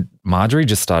 And Marjorie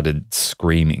just started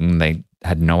screaming. They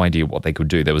had no idea what they could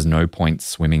do. There was no point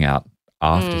swimming out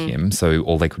after him. So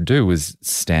all they could do was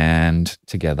stand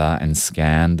together and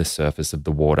scan the surface of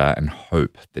the water and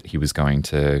hope that he was going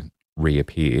to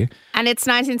reappear. And it's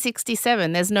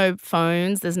 1967. There's no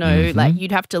phones. There's no, like,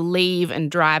 you'd have to leave and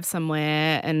drive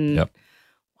somewhere. And wow.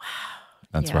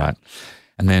 That's right.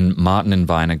 And then Martin and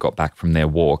Viner got back from their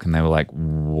walk and they were like,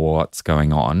 what's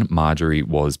going on? Marjorie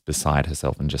was beside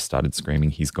herself and just started screaming,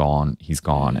 he's gone, he's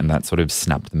gone. And that sort of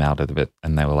snapped them out of it.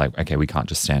 And they were like, okay, we can't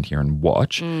just stand here and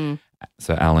watch.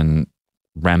 So Alan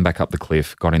ran back up the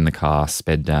cliff, got in the car,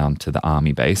 sped down to the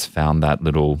army base, found that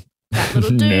little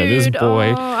dude. nervous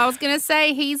boy. Oh, I was going to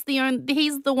say he's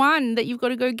the one that you've got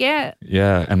to go get.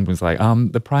 Yeah, and was like,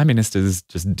 the Prime Minister's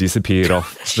just disappeared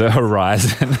off the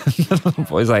horizon. The little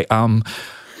boy's like,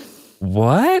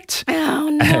 what? Oh,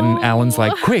 no. And Alan's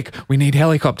like, quick, we need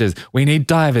helicopters, we need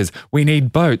divers, we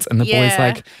need boats. And the boy's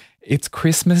like, it's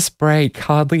Christmas break.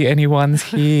 Hardly anyone's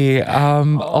here.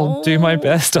 I'll do my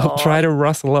best. I'll try to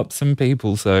rustle up some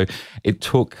people. So it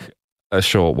took a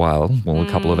short while, a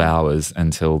couple of hours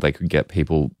until they could get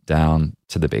people down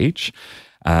to the beach.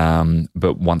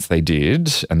 But once they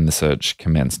did and the search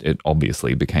commenced, it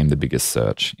obviously became the biggest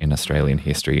search in Australian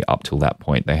history. Up till that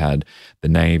point, they had the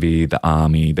Navy, the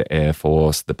Army, the Air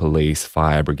Force, the police,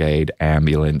 fire brigade,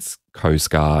 ambulance, Coast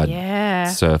Guard,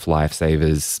 surf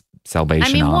lifesavers,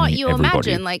 Salvation Army, what you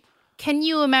everybody. imagine, like, can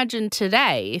you imagine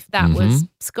today if that was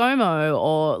ScoMo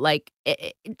or like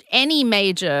any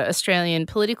major Australian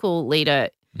political leader,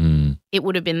 it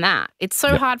would have been that. It's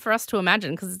so hard for us to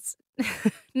imagine because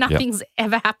nothing's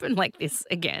ever happened like this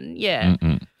again. Yeah.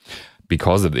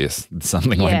 Because of this,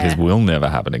 something like this will never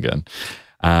happen again.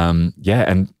 And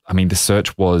I mean, the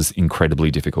search was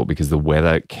incredibly difficult because the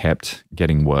weather kept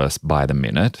getting worse by the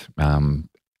minute.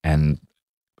 And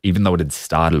even though it had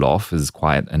started off as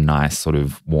quite a nice sort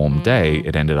of warm day,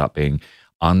 it ended up being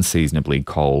unseasonably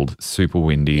cold, super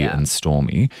windy and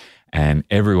stormy. And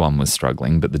everyone was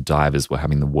struggling, but the divers were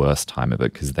having the worst time of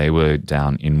it because they were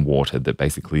down in water that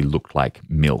basically looked like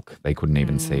milk. They couldn't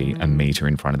even see a meter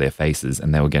in front of their faces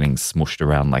and they were getting smushed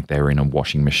around like they were in a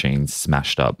washing machine,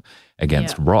 smashed up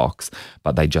against rocks.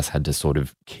 But they just had to sort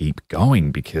of keep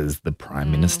going because the Prime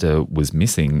Minister was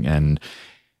missing. And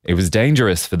it was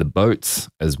dangerous for the boats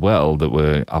as well that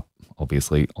were up,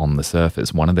 obviously, on the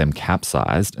surface. One of them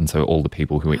capsized, and so all the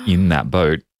people who were in that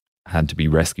boat had to be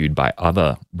rescued by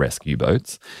other rescue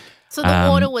boats. So the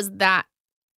water was that,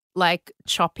 like,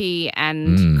 choppy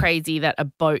and crazy that a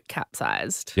boat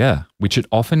capsized? Yeah, which it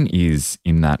often is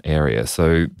in that area.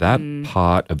 So that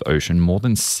part of ocean, more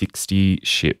than 60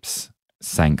 ships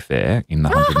sank there in the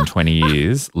 120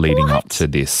 years leading up to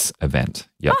this event.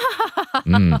 Yep.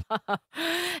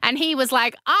 And he was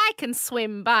like, I can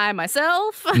swim by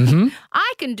myself.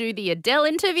 I can do the Adele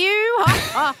interview.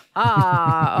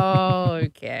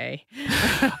 Okay.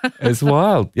 It's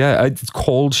wild. Yeah, it's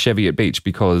called Cheviot Beach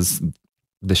because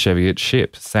the Cheviot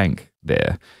ship sank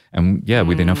there. And yeah,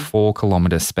 within a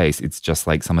 4-kilometre space, it's just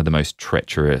like some of the most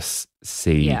treacherous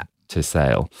sea to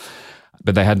sail.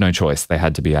 But they had no choice. They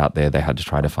had to be out there. They had to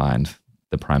try to find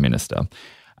the Prime Minister.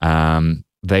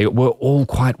 They were all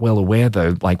quite well aware,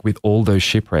 though, like with all those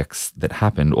shipwrecks that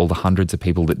happened, all the hundreds of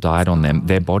people that died on them,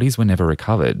 their bodies were never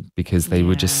recovered because they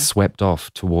were just swept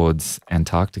off towards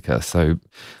Antarctica. So,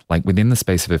 like within the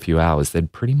space of a few hours,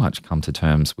 they'd pretty much come to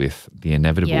terms with the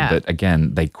inevitable. But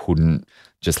again, they couldn't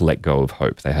just let go of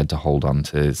hope. They had to hold on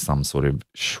to some sort of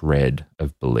shred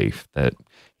of belief that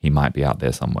he might be out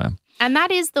there somewhere. And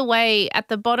that is the way at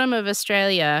the bottom of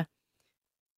Australia,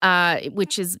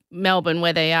 which is Melbourne,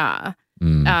 where they are.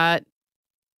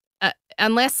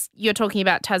 Unless you're talking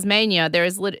about Tasmania, there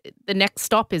is the next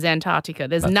stop is Antarctica.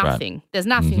 There's nothing. Right. There's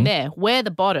nothing there. We're the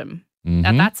bottom.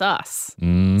 That's us.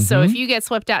 So if you get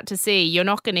swept out to sea, you're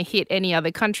not going to hit any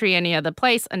other country, any other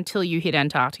place until you hit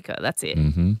Antarctica. That's it.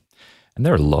 And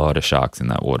there are a lot of sharks in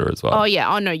that water as well. Oh,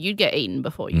 yeah. Oh, no, you'd get eaten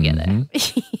before you get there.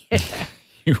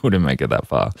 You wouldn't make it that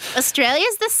far.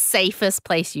 Australia's the safest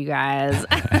place, you guys.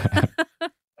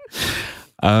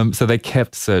 So they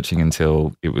kept searching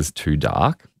until it was too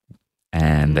dark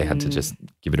and they had to just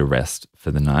give it a rest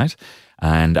for the night.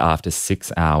 And after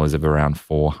 6 hours of around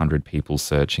 400 people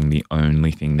searching, the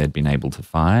only thing they'd been able to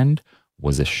find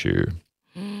was a shoe,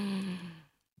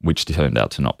 which turned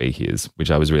out to not be his, which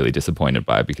I was really disappointed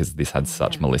by because this had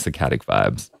such Melissa Caddick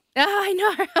vibes. I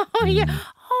know. Oh, yeah.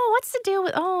 Oh, what's the deal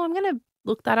with – oh, I'm going to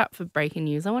look that up for breaking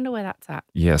news. I wonder where that's at.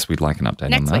 Yes, we'd like an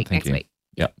update on that. Next week.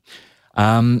 Yep.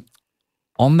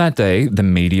 On that day, the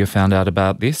media found out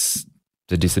about this,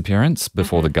 the disappearance,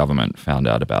 before the government found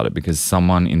out about it because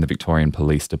someone in the Victorian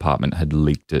Police Department had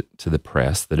leaked it to the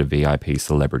press that a VIP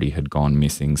celebrity had gone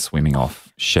missing swimming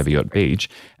off Cheviot Beach.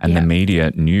 And the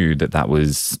media knew that that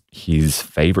was his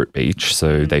favourite beach.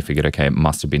 So they figured, okay, it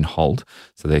must have been Holt.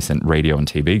 So they sent radio and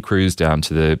TV crews down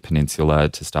to the peninsula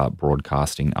to start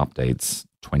broadcasting updates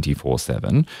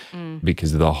 24/7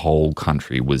 because the whole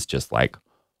country was just like,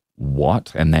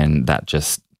 what? And then that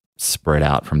just spread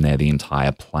out from there. The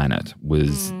entire planet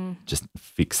was just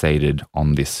fixated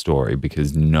on this story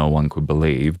because no one could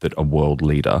believe that a world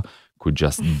leader could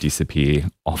just disappear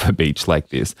off a beach like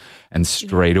this. And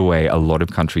straight away, a lot of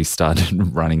countries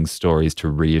started running stories to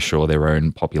reassure their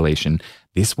own population.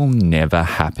 This will never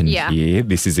happen here.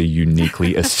 This is a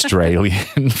uniquely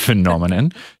Australian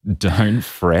phenomenon. Don't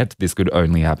fret. This could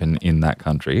only happen in that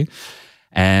country.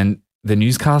 And the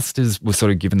newscasters were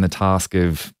sort of given the task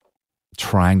of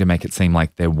trying to make it seem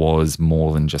like there was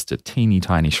more than just a teeny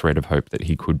tiny shred of hope that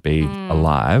he could be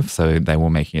alive. So they were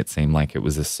making it seem like it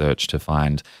was a search to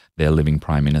find their living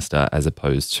prime minister as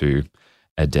opposed to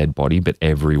a dead body. But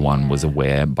everyone was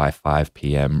aware by 5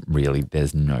 p.m, really,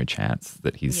 there's no chance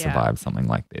that he's survived something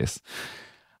like this.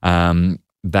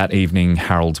 That evening,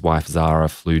 Harold's wife, Zara,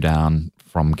 flew down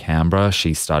from Canberra.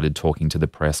 She started talking to the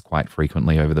press quite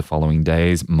frequently over the following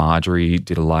days. Marjorie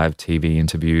did a live TV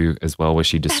interview as well where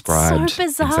she described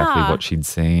exactly what she'd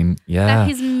seen. Yeah. That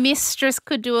his mistress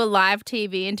could do a live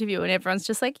TV interview and everyone's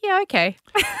just like, yeah, okay.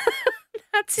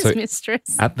 That's his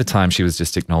mistress. At the time, she was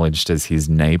just acknowledged as his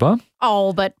neighbour.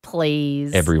 Oh, but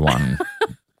please. Everyone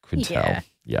could tell.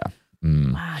 Yeah.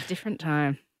 Wow, different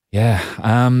time. Yeah.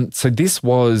 So this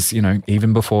was,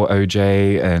 even before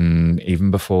OJ and even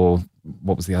before,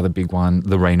 what was the other big one?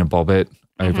 Lorena Bobbitt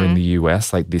over in the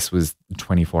US. Like this was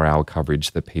 24-hour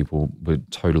coverage that people were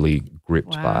totally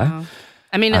gripped by.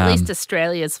 I mean, at least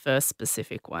Australia's first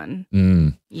specific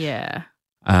one. Yeah.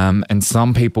 And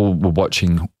some people were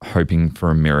watching hoping for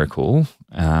a miracle,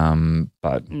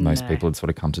 but most people had sort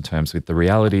of come to terms with the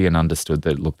reality and understood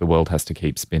that, look, the world has to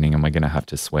keep spinning and we're going to have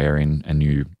to swear in a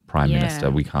new prime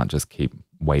minister. We can't just keep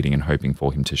waiting and hoping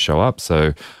for him to show up.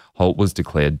 So Holt was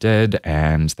declared dead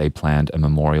and they planned a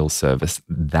memorial service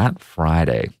that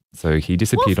Friday. So he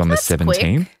disappeared on the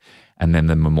 17th and then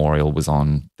the memorial was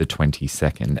on the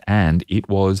 22nd and it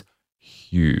was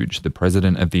huge. The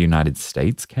president of the United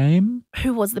States came.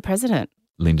 Who was the president?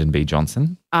 Lyndon B.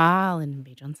 Johnson. Lyndon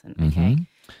B. Johnson. Okay.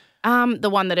 The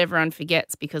one that everyone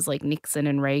forgets because like Nixon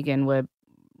and Reagan were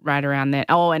right around there.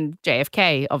 Oh, and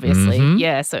JFK, obviously.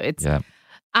 Yeah. So it's,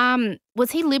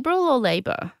 was he Liberal or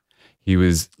Labor? He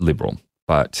was Liberal,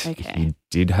 but he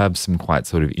did have some quite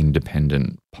sort of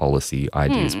independent policy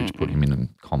ideas which put him in a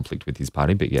conflict with his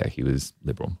party. But yeah, he was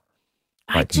Liberal.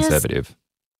 quite conservative.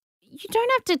 You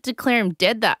don't have to declare him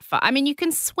dead that far. I mean, you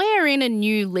can swear in a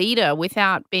new leader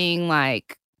without being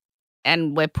like,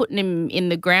 and we're putting him in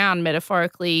the ground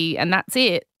metaphorically, and that's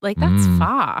it. Like, that's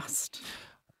fast.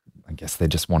 I guess they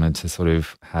just wanted to sort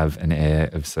of have an air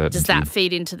of certainty. Does that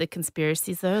feed into the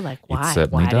conspiracies, though? Like, why? It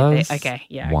certainly does. Okay,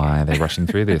 yeah. Why are they rushing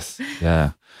through this?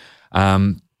 Yeah.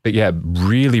 But yeah,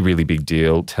 really, really big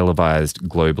deal. Televised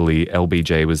globally.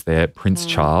 LBJ was there. Prince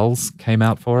Charles came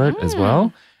out for it as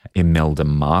well. Imelda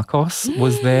Marcos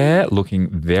was there looking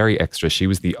very extra. She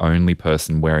was the only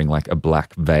person wearing like a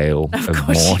black veil of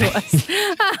mourning.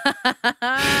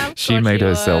 She made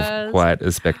herself quite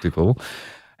a spectacle.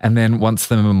 And then once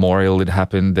the memorial had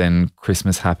happened, then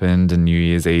Christmas happened and New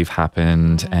Year's Eve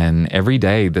happened. And every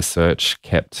day the search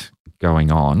kept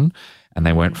going on and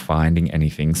they weren't finding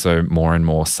anything. So more and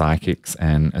more psychics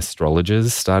and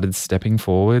astrologers started stepping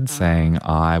forward saying,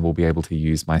 I will be able to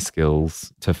use my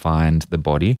skills to find the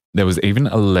body. There was even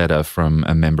a letter from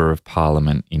a member of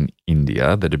parliament in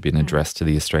India that had been addressed to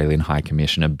the Australian High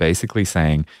Commissioner basically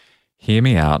saying, hear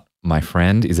me out. My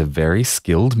friend is a very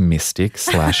skilled mystic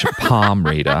 / palm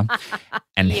reader,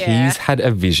 and he's had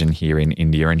a vision here in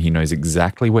India and he knows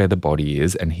exactly where the body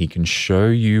is and he can show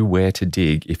you where to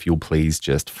dig if you'll please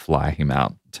just fly him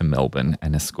out to Melbourne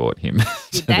and escort him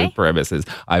to the premises.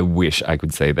 I wish I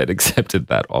could say they'd accepted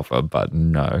that offer, but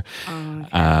no.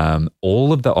 Okay.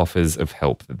 All of the offers of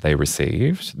help that they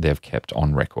received, they've kept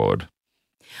on record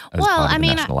as part of the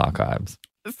National Archives.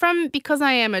 Because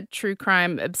I am a true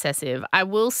crime obsessive, I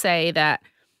will say that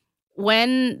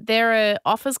when there are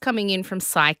offers coming in from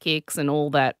psychics and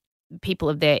all that, people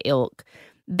of their ilk,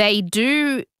 they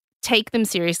do take them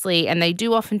seriously and they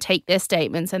do often take their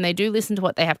statements and they do listen to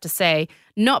what they have to say,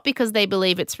 not because they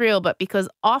believe it's real, but because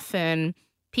often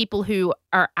people who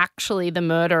are actually the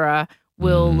murderer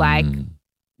will like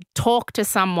talk to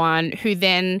someone who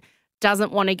then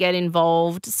doesn't want to get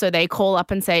involved. So they call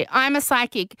up and say, I'm a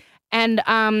psychic. And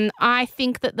I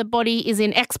think that the body is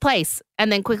in X place, and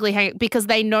then quickly hang it because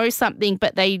they know something,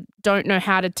 but they don't know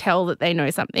how to tell that they know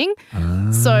something.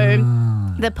 So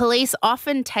the police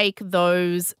often take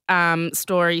those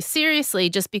stories seriously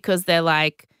just because they're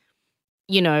like,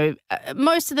 you know,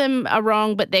 most of them are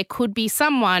wrong, but there could be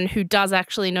someone who does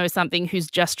actually know something who's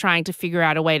just trying to figure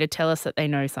out a way to tell us that they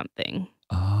know something.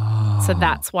 So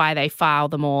that's why they file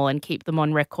them all and keep them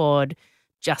on record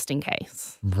just in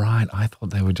case. Right. I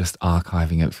thought they were just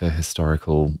archiving it for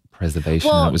historical preservation.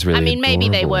 Well, it was really maybe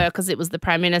they adorable. were because it was the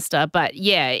Prime Minister. But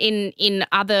yeah, in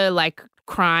other like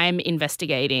crime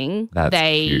investigating, That's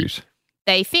cute.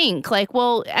 They think like,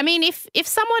 well, I mean, if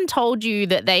someone told you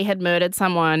that they had murdered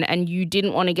someone and you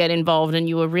didn't want to get involved and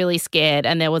you were really scared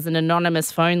and there was an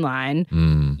anonymous phone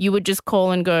line, you would just call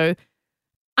and go,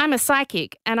 I'm a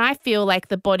psychic and I feel like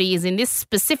the body is in this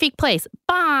specific place.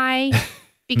 Bye.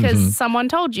 Because someone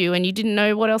told you and you didn't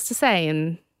know what else to say,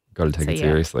 and got to take it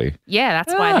seriously. Yeah,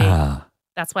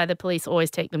 that's why the police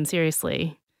always take them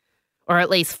seriously, or at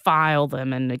least file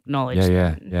them and acknowledge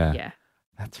them. Yeah.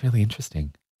 That's really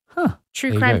interesting. Huh?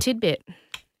 True crime tidbit.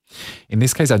 In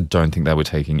this case, I don't think they were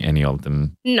taking any of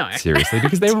them seriously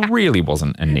because there really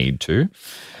wasn't a need to.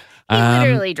 He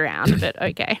literally drowned, but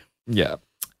okay. Yeah.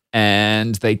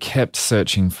 And they kept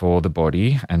searching for the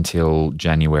body until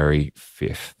January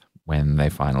 5th. When they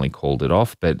finally called it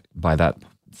off. But by that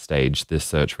stage, the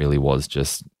search really was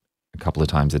just a couple of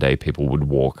times a day. People would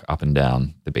walk up and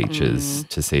down the beaches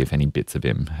to see if any bits of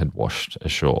him had washed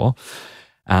ashore.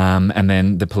 And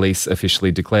then the police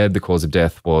officially declared the cause of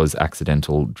death was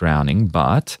accidental drowning,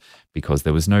 but because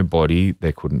there was no body,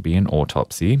 there couldn't be an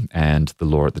autopsy. And the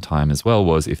law at the time as well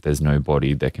was if there's no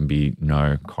body, there can be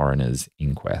no coroner's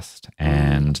inquest.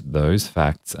 And those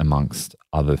facts, amongst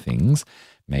other things,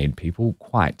 made people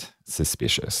quite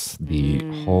suspicious. The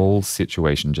whole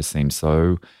situation just seemed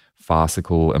so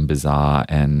farcical and bizarre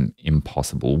and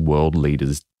impossible. World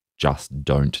leaders just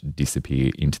don't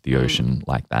disappear into the ocean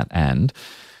like that. And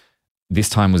this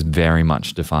time was very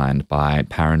much defined by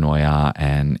paranoia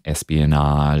and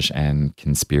espionage and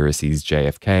conspiracies.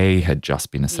 JFK had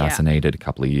just been assassinated a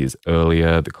couple of years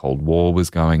earlier. The Cold War was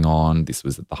going on. This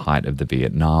was at the height of the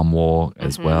Vietnam War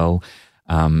as well.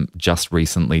 Just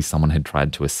recently, someone had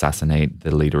tried to assassinate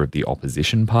the leader of the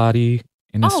opposition party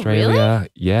in Australia. Really?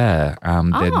 Yeah.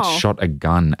 They'd shot a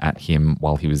gun at him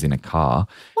while he was in a car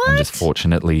and just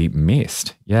fortunately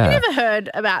missed. Yeah. I never heard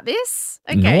about this.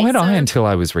 Okay, Nor had I until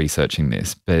I was researching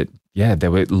this. But yeah,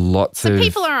 there were lots of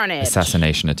people are on edge.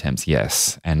 Assassination attempts,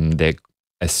 yes. And they're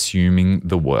assuming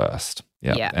the worst.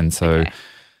 Yeah. And so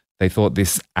They thought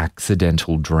this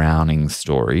accidental drowning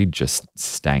story just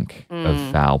stank of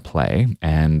foul play,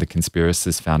 and the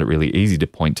conspiracists found it really easy to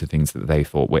point to things that they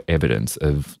thought were evidence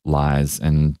of lies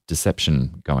and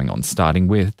deception going on, starting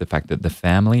with the fact that the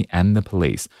family and the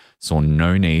police saw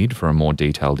no need for a more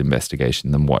detailed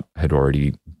investigation than what had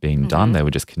already been done. They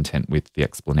were just content with the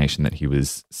explanation that he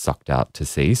was sucked out to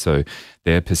sea. So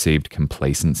their perceived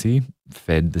complacency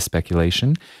fed the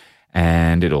speculation.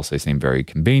 And it also seemed very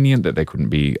convenient that there couldn't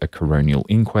be a coronial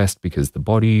inquest because the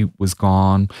body was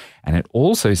gone. And it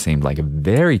also seemed like a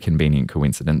very convenient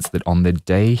coincidence that on the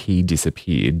day he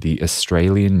disappeared, the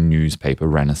Australian newspaper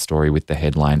ran a story with the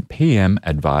headline, "PM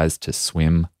advised to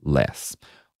swim less,"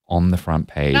 on the front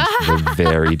page the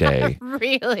very day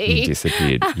he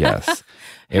disappeared. Yes.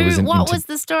 What was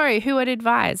the story? Who had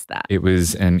advised that? It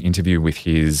was an interview with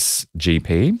his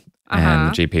GP.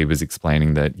 And the GP was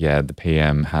explaining that, the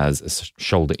PM has a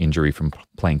shoulder injury from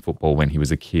playing football when he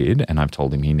was a kid, and I've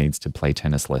told him he needs to play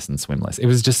tennis less and swim less. It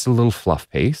was just a little fluff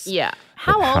piece. Yeah.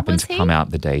 How old was he? Happened to come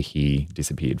out the day he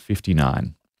disappeared,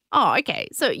 59. Oh, okay.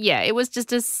 So, it was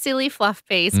just a silly fluff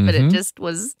piece, but it just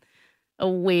was a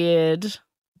weird...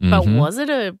 But was it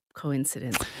a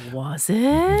coincidence? Was it?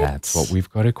 That's what we've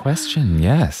got to question,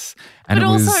 yes. And but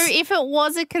also, if it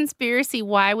was a conspiracy,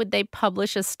 why would they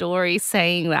publish a story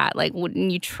saying that? Like,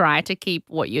 wouldn't you try to keep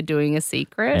what you're doing a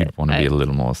secret? You'd want to be a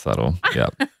little more subtle.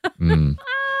 Yep. And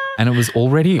it was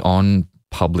already on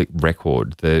public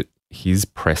record that his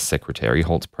press secretary,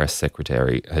 Holt's press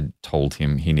secretary, had told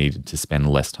him he needed to spend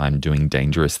less time doing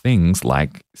dangerous things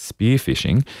like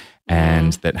spearfishing,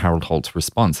 and that Harold Holt's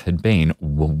response had been,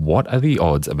 well, what are the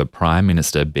odds of a prime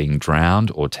minister being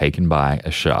drowned or taken by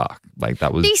a shark? Like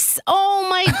that was... Oh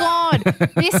my God.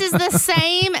 This is the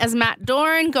same as Matt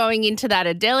Doran going into that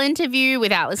Adele interview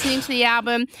without listening to the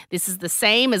album. This is the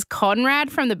same as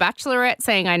Conrad from The Bachelorette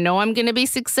saying, I know I'm going to be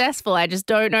successful, I just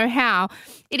don't know how.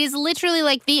 It is literally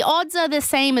like the odds are the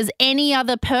same as any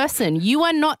other person. You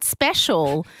are not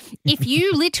special. If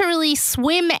you literally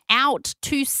swim out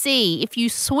to sea, if you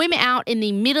swim out in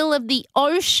the middle of the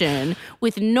ocean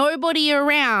with nobody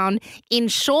around in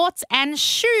shorts and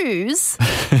shoes,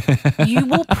 you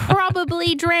will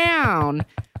probably drown.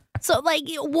 So, like,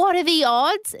 what are the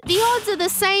odds? The odds are the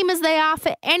same as they are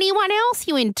for anyone else,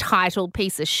 you entitled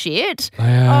piece of shit.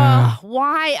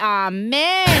 Why are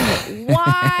men?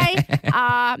 Why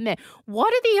are men?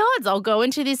 What are the odds? I'll go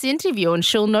into this interview and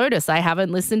she'll notice I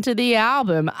haven't listened to the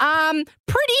album.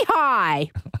 Pretty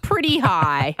high. Pretty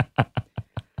high.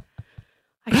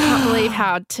 I can't believe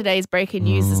how today's breaking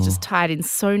news is just tied in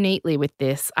so neatly with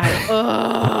this.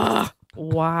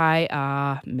 Why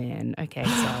are men? Okay,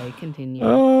 sorry, continue.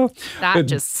 That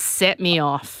just set me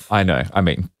off. I know. I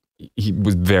mean, he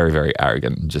was very, very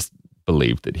arrogant and just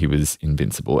believed that he was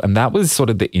invincible. And that was sort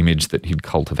of the image that he'd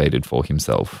cultivated for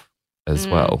himself as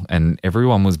well. And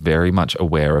everyone was very much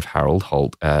aware of Harold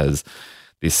Holt as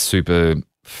this super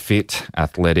fit,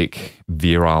 athletic,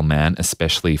 virile man,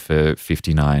 especially for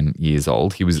 59 years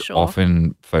old. He was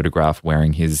often photographed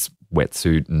wearing his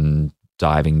wetsuit and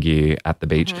diving gear at the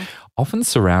beach, often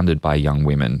surrounded by young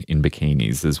women in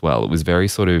bikinis as well. It was very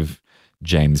sort of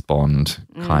James Bond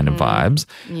kind of vibes.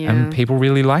 Yeah. And people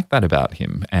really liked that about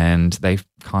him. And they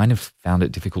kind of found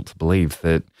it difficult to believe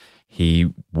that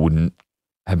he wouldn't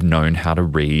have known how to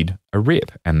read a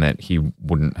rip and that he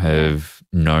wouldn't have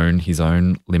known his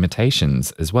own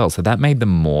limitations as well. So that made them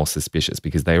more suspicious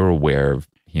because they were aware of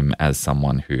him as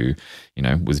someone who,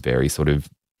 was very sort of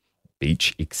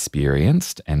beach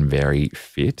experienced and very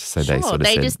fit. So they sort of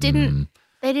they said, just didn't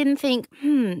they didn't think,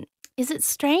 is it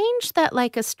strange that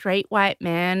like a straight white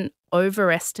man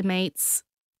overestimates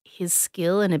his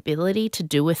skill and ability to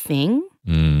do a thing?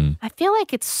 I feel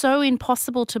like it's so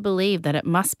impossible to believe that it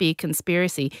must be a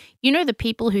conspiracy. The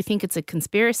people who think it's a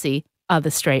conspiracy are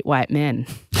the straight white men.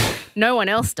 No one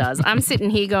else does. I'm sitting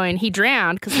here going, he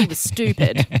drowned because he was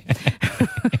stupid.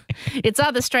 It's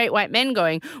other straight white men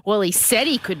going, well, he said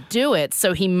he could do it,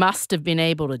 so he must have been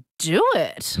able to do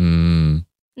it.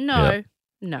 No.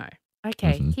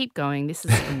 Okay, keep going. This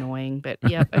is annoying, but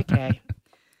okay.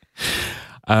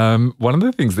 One of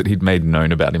the things that he'd made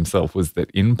known about himself was that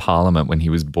in Parliament, when he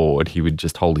was bored, he would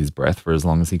just hold his breath for as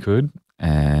long as he could,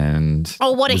 and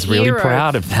what a was hero. Really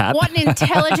proud of that. What an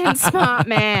intelligent, smart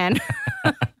man.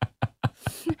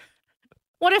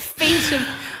 What a feat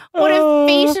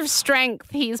of strength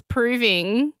he's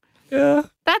proving. Yeah,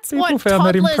 that's what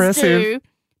toddlers do.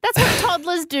 That's what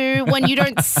toddlers do when you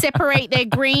don't separate their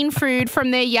green food from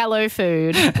their yellow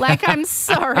food. Like, I'm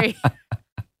sorry.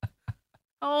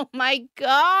 Oh, my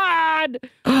God.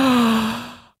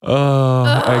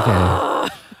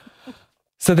 Okay.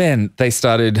 So then they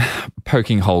started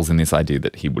poking holes in this idea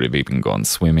that he would have even gone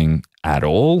swimming at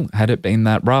all had it been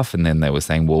that rough. And then they were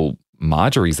saying, well,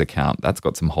 Marjorie's account, that's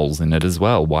got some holes in it as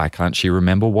well. Why can't she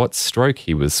remember what stroke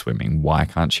he was swimming? Why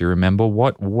can't she remember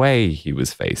what way he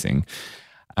was facing?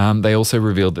 They also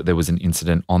revealed that there was an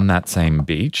incident on that same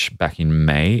beach back in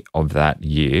May of that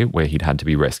year where he'd had to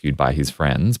be rescued by his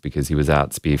friends because he was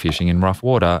out spearfishing in rough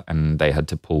water, and they had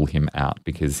to pull him out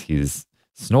because his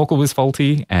snorkel was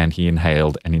faulty and he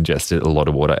inhaled and ingested a lot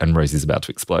of water, and Rosie's about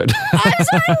to explode. I'm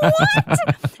sorry, what?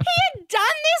 He had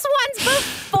done this once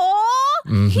before?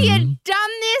 Mm-hmm. He had done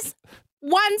this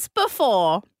once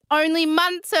before. Only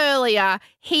months earlier,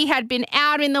 he had been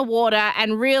out in the water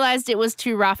and realized it was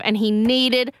too rough and he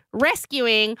needed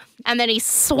rescuing, and then he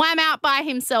swam out by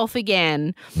himself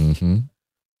again. Mm-hmm.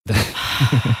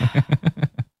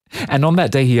 And on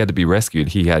that day he had to be rescued,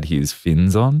 he had his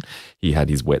fins on, he had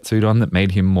his wetsuit on that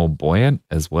made him more buoyant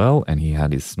as well, and he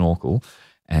had his snorkel.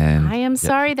 And I am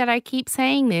sorry that I keep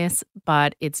saying this,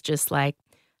 but it's just like,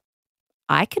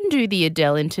 I can do the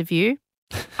Adele interview.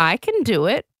 I can do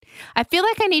it. I feel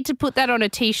like I need to put that on a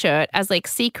T-shirt as like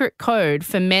secret code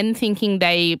for men thinking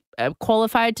they are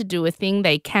qualified to do a thing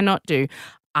they cannot do.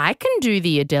 I can do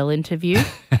the Adele interview.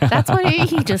 That's what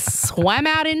he just swam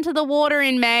out into the water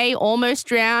in May, almost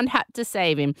drowned, had to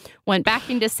save him. Went back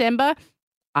in December.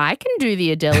 I can do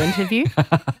the Adele interview.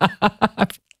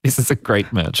 This is a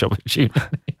great merch opportunity.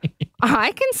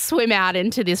 I can swim out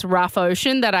into this rough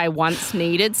ocean that I once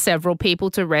needed several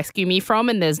people to rescue me from,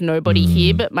 and there's nobody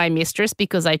here but my mistress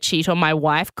because I cheat on my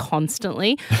wife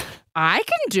constantly. I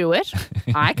can do it.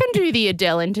 I can do the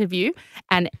Adele interview.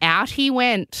 And out he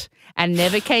went and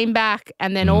never came back.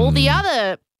 And then all the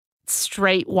other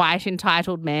straight, white,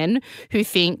 entitled men who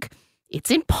think it's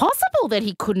impossible that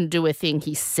he couldn't do a thing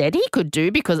he said he could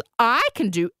do because I can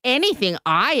do anything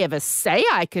I ever say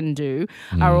I can do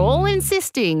are all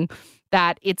insisting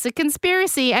that it's a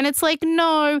conspiracy. And it's like,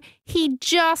 no, he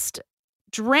just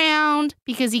drowned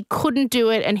because he couldn't do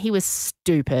it and he was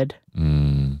stupid.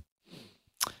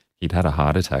 He'd had a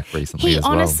heart attack recently as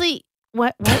well. He honestly,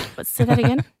 what, say that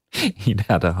again? He'd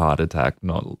had a heart attack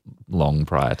not long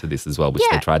prior to this as well, which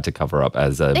they tried to cover up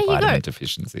as a vitamin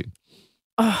deficiency.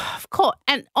 Oh, of course.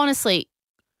 And honestly,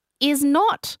 is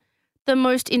not the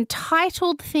most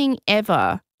entitled thing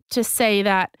ever to say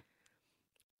that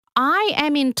I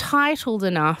am entitled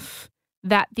enough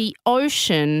that the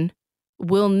ocean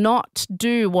will not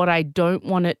do what I don't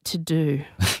want it to do.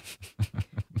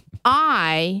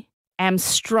 I am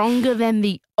stronger than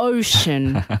the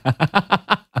ocean.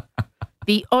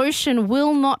 The ocean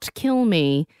will not kill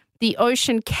me. The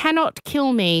ocean cannot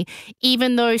kill me,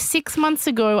 even though 6 months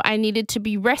ago I needed to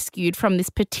be rescued from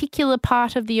this particular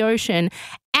part of the ocean.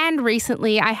 And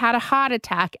recently I had a heart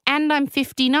attack and I'm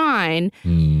 59.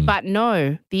 But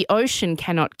no, the ocean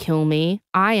cannot kill me.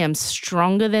 I am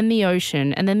stronger than the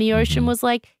ocean. And then the ocean was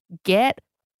like, get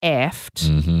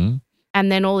effed.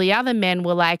 And then all the other men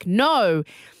were like, no,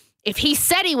 if he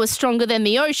said he was stronger than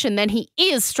the ocean, then he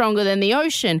is stronger than the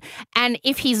ocean. And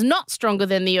if he's not stronger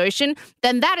than the ocean,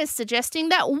 then that is suggesting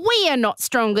that we are not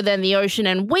stronger than the ocean,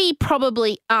 and we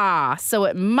probably are. So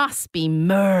it must be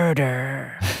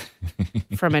murder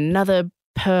from another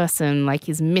person, like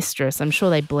his mistress. I'm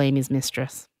sure they blame his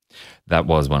mistress. That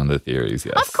was one of the theories,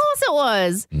 yes. Of course it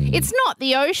was. It's not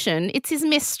the ocean. It's his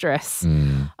mistress.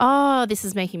 Oh, this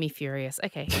is making me furious.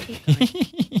 Okay, keep going.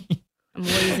 I'm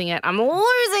losing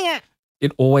it.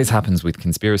 It always happens with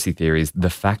conspiracy theories. The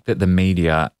fact that the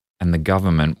media and the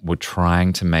government were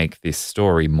trying to make this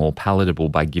story more palatable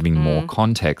by giving more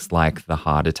context, like the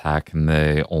heart attack and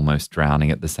the almost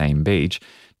drowning at the same beach,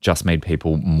 just made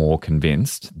people more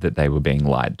convinced that they were being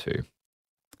lied to.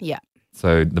 Yeah.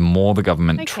 So the more the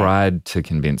government tried to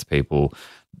convince people,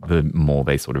 the more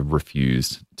they sort of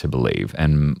refused to believe.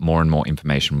 And more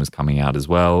information was coming out as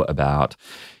well about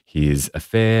his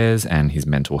affairs and his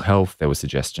mental health. There were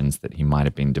suggestions that he might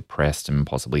have been depressed and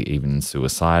possibly even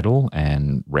suicidal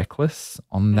and reckless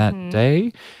on that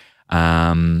day.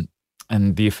 And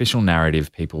the official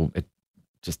narrative, it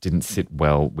just didn't sit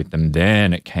well with them.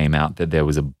 Then it came out that there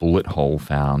was a bullet hole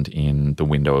found in the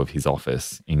window of his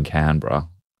office in Canberra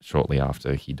shortly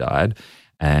after he died.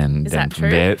 And is then that from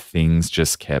true? there, things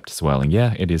just kept swelling.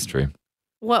 Yeah, it is true.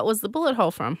 What was the bullet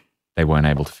hole from? They weren't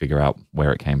able to figure out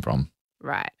where it came from.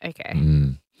 Right, okay.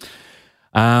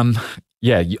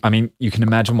 Yeah, I mean, you can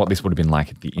imagine what this would have been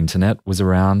like if the internet was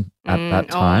around at that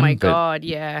time. Oh, my God,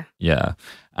 yeah. Yeah.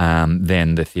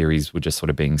 Then the theories were just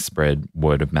sort of being spread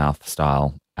word of mouth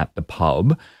style at the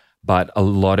pub. But a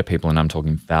lot of people, and I'm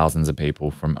talking thousands of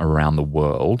people from around the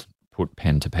world, put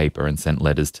pen to paper and sent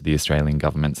letters to the Australian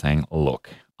government saying, look,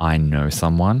 I know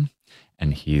someone,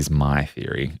 and here's my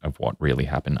theory of what really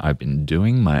happened. I've been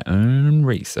doing my own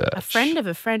research. A friend of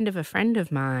a friend of a friend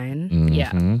of mine. Mm-hmm.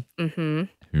 Yeah. Mm-hmm.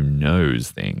 Who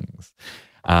knows things.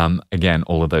 Again,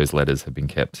 all of those letters have been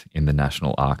kept in the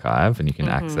National Archive, and you can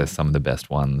access some of the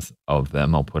best ones of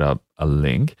them. I'll put up a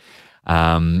link.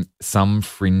 Some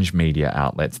fringe media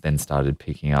outlets then started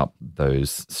picking up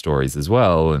those stories as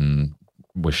well and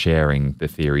were sharing the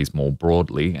theories more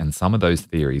broadly, and some of those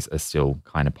theories are still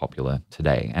kind of popular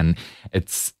today. And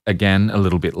it's, again, a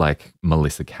little bit like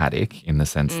Melissa Caddick in the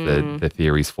sense that the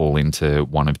theories fall into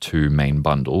one of two main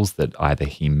bundles, that either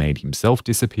he made himself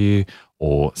disappear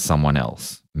or someone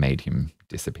else made him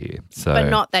disappear. So, but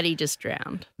not that he just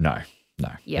drowned. No.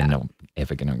 Yeah. They're not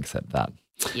ever going to accept that.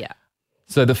 Yeah.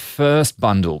 So the first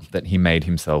bundle that he made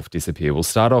himself disappear, we'll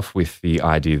start off with the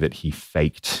idea that he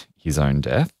faked his own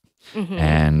death.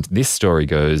 And this story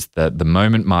goes that the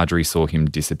moment Marjorie saw him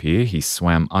disappear, he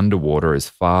swam underwater as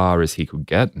far as he could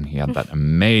get, and he had that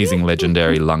amazing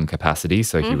legendary lung capacity,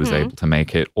 so he was able to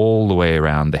make it all the way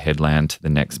around the headland to the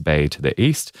next bay to the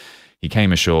east. He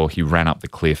came ashore, he ran up the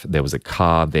cliff. There was a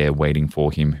car there waiting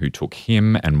for him who took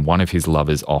him and one of his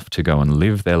lovers off to go and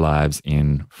live their lives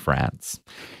in France.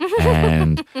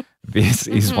 And this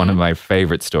is one of my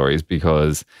favorite stories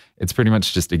because it's pretty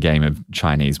much just a game of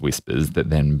Chinese whispers that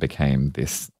then became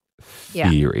this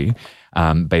theory.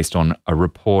 Based on a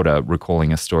reporter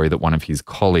recalling a story that one of his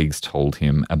colleagues told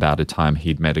him about a time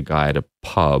he'd met a guy at a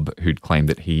pub who'd claimed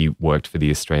that he worked for the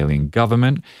Australian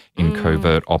government in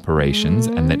covert operations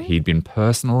and that he'd been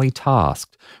personally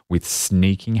tasked with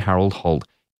sneaking Harold Holt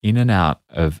in and out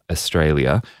of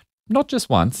Australia, not just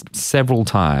once, several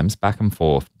times, back and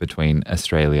forth between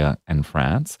Australia and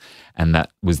France. And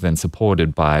that was then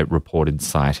supported by reported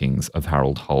sightings of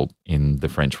Harold Holt in the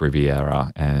French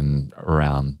Riviera and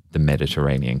around the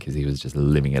Mediterranean because he was just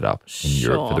living it up in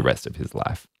Europe for the rest of his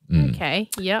life. Okay.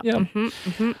 Yep.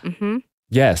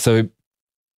 Yeah, so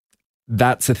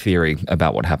that's a theory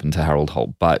about what happened to Harold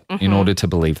Holt. But in order to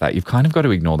believe that, you've kind of got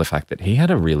to ignore the fact that he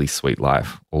had a really sweet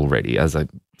life already. As I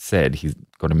said, he's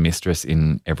got a mistress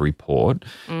in every port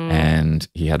and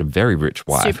he had a very rich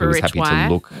wife who was happy to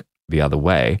look the other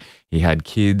way. He had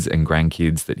kids and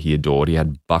grandkids that he adored. He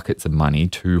had buckets of money,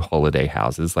 2 holiday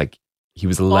houses. Like, he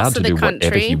was allowed to do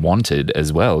whatever he wanted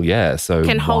as well. Yeah. So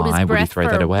can hold his why would he breath throw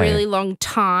for that away? a really long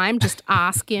time. Just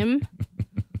ask him.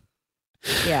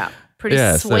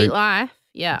 Pretty sweet life.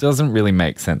 Yeah. It doesn't really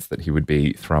make sense that he would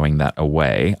be throwing that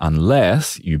away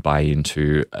unless you buy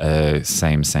into a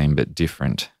same but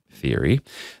different theory.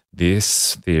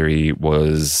 This theory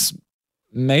was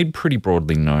made pretty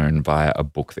broadly known via a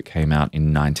book that came out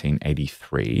in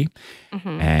 1983,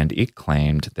 and it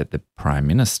claimed that the Prime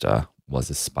Minister was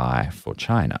a spy for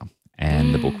China.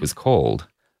 And the book was called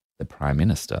The Prime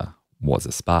Minister Was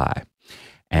a Spy.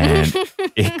 And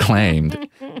it claimed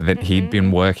that he'd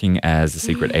been working as a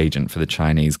secret agent for the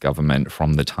Chinese government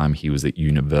from the time he was at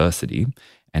university,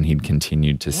 and he'd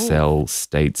continued to sell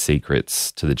state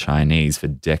secrets to the Chinese for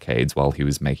decades while he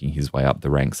was making his way up the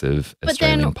ranks of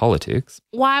Australian politics.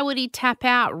 Why would he tap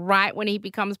out right when he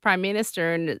becomes Prime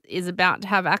Minister and is about to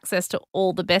have access to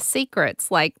all the best secrets?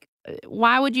 Like,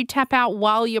 why would you tap out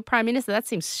while you're Prime Minister? That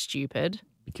seems stupid.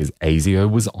 Because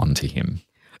ASIO was onto him.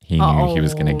 He knew he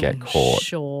was going to get caught.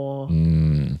 Sure.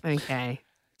 Okay.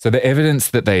 So the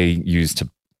evidence that they used to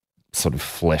sort of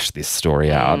flesh this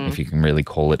story out, if you can really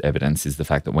call it evidence, is the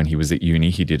fact that when he was at uni,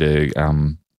 he did a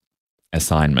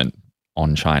assignment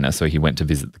on China. So he went to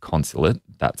visit the consulate.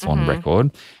 That's on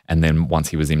record. And then once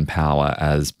he was in power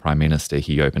as Prime Minister,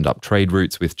 he opened up trade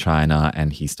routes with China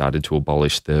and he started to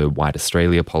abolish the White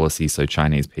Australia policy so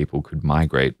Chinese people could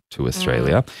migrate to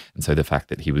Australia. And so the fact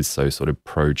that he was so sort of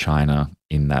pro-China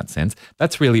in that sense,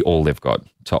 that's really all they've got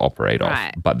to operate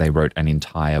off. But they wrote an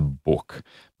entire book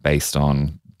based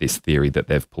on this theory that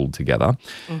they've pulled together,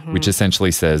 which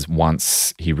essentially says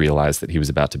once he realized that he was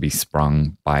about to be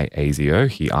sprung by ASIO,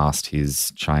 he asked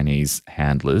his Chinese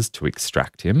handlers to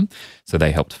extract him. So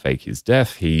they helped fake his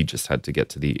death. He just had to get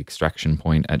to the extraction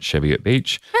point at Cheviot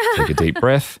Beach, take a deep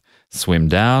breath, swim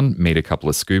down, meet a couple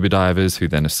of scuba divers who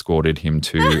then escorted him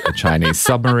to a Chinese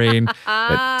submarine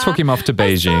that took him off to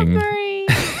Beijing.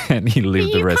 And he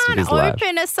lived the rest of his life. You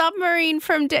can't open a submarine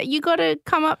from you got to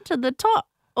come up to the top.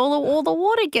 All the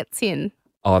water gets in.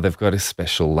 Oh, they've got a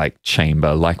special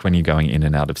chamber, like when you're going in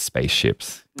and out of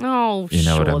spaceships. Oh, you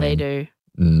know what I mean? They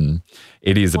do.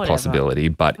 It is a possibility,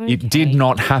 but it did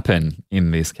not happen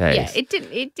in this case. Yeah,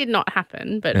 it did not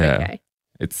happen, but okay.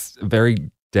 It's a very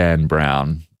Dan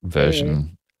Brown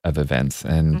version of events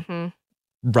and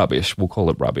rubbish. We'll call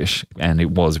it rubbish. And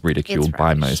it was ridiculed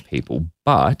by most people.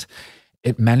 But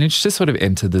it managed to sort of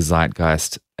enter the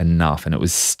zeitgeist enough, and it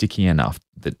was sticky enough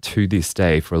that to this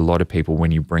day, for a lot of people,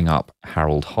 when you bring up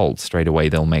Harold Holt, straight away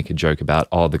they'll make a joke about,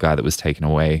 the guy that was taken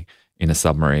away in a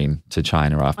submarine to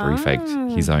China after he faked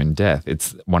his own death.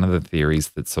 It's one of the theories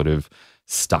that sort of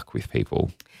stuck with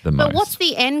people the most. But what's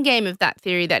the end game of that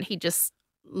theory, that he just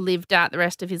lived out the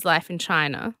rest of his life in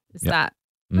China? Is that...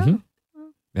 Mm-hmm.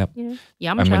 Yep.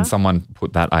 Yum and when someone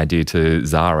put that idea to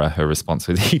Zara, her response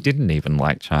was, he didn't even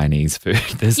like Chinese food.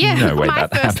 There's no way that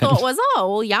happened. My first thought was,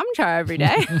 yum cha every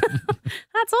day.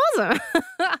 That's awesome.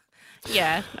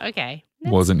 Yeah, okay.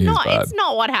 Wasn't his vibe. It's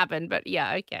not what happened, but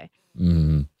yeah, okay.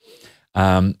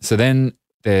 So then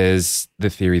there's the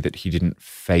theory that he didn't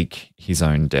fake his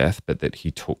own death, but that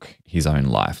he took his own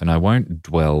life. And I won't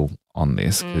dwell on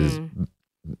this because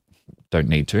don't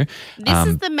need to. This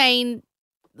is the main,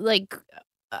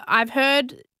 I've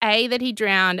heard A, that he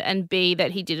drowned, and B,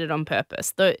 that he did it on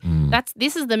purpose.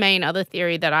 This is the main other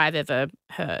theory that I've ever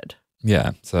heard.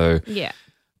 Yeah. So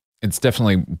it's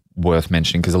definitely worth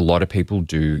mentioning because a lot of people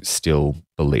do still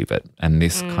believe it. And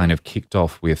this kind of kicked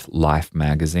off with Life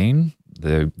magazine.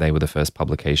 They were the first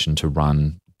publication to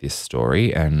run this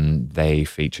story, and they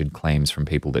featured claims from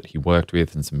people that he worked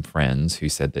with and some friends who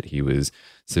said that he was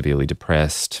severely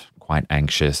depressed, quite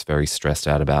anxious, very stressed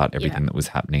out about everything that was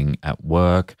happening at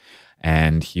work.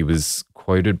 And he was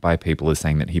quoted by people as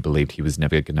saying that he believed he was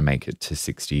never going to make it to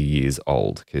 60 years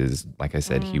old because, like I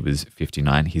said, he was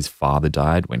 59. His father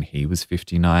died when he was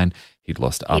 59. He'd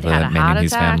lost other men in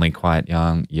his family quite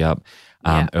young.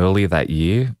 Earlier that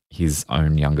year, his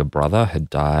own younger brother had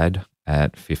died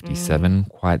at 57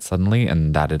 quite suddenly,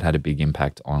 and that had had a big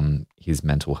impact on his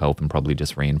mental health and probably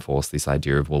just reinforced this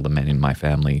idea of, the men in my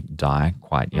family die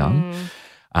quite young.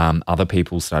 Other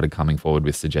people started coming forward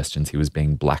with suggestions he was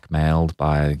being blackmailed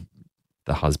by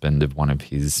the husband of one of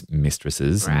his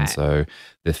mistresses. Right. And so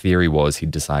the theory was he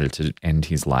decided to end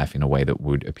his life in a way that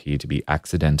would appear to be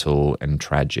accidental and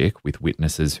tragic, with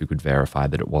witnesses who could verify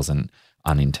that it wasn't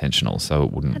unintentional, so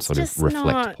it wouldn't sort of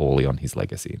reflect poorly on his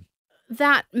legacy.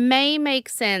 That may make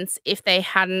sense if they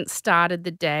hadn't started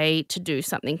the day to do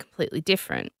something completely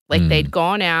different. They'd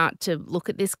gone out to look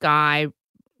at this guy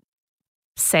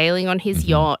sailing on his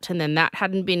yacht, and then that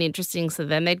hadn't been interesting. So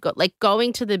then they'd got,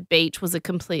 going to the beach was a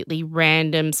completely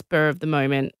random spur of the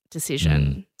moment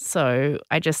decision. So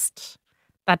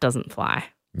that doesn't fly.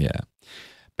 Yeah.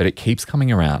 But it keeps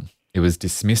coming around. It was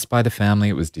dismissed by the family.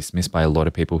 It was dismissed by a lot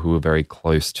of people who were very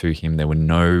close to him. There were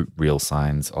no real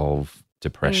signs of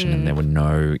depression and there were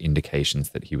no indications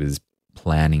that he was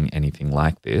planning anything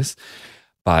like this.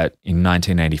 But in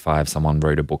 1985, someone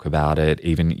wrote a book about it.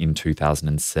 Even in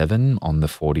 2007, on the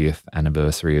 40th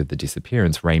anniversary of the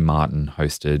disappearance, Ray Martin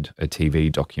hosted a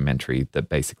TV documentary that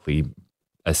basically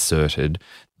asserted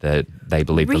that they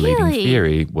believed the leading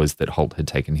theory was that Holt had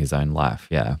taken his own life.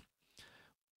 Yeah.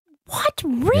 What?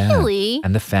 Really? Yeah.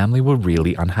 And the family were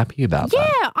really unhappy about that.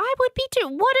 Yeah, I would be too.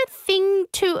 What a thing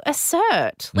to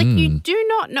assert. You do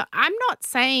not know. I'm not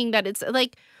saying that it's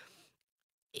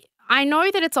I know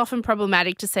that it's often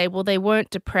problematic to say, well, they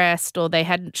weren't depressed or they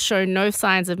had shown no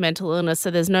signs of mental illness,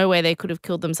 so there's no way they could have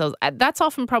killed themselves. That's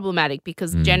often problematic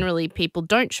because generally people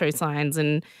don't show signs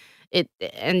and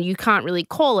you can't really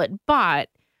call it. But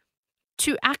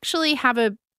to actually have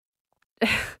a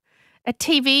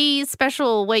TV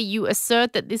special where you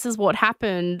assert that this is what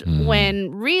happened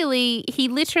when really he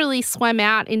literally swam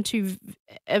out into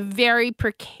a very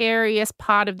precarious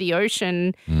part of the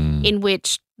ocean in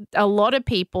which a lot of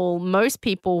people, most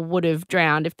people would have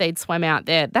drowned if they'd swam out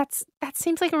there. That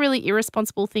seems like a really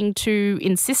irresponsible thing to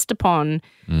insist upon,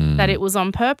 that it was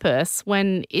on purpose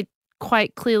when it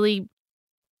quite clearly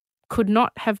could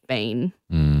not have been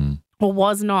or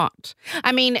was not.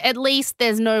 I mean, at least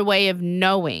there's no way of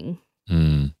knowing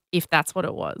if that's what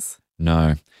it was.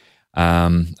 No.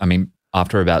 I mean,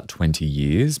 after about 20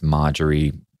 years,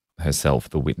 Marjorie herself,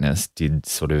 the witness, did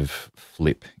sort of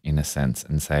flip in a sense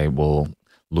and say, well,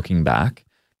 looking back,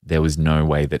 there was no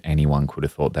way that anyone could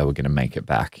have thought they were going to make it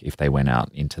back if they went out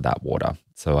into that water.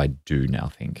 So I do now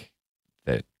think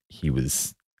that he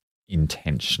was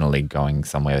intentionally going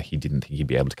somewhere he didn't think he'd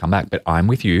be able to come back. But I'm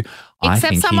with you. I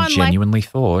think he genuinely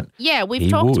thought we've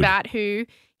talked about who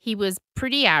he was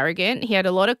pretty arrogant. He had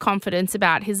a lot of confidence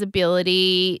about his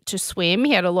ability to swim.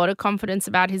 He had a lot of confidence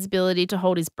about his ability to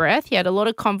hold his breath. He had a lot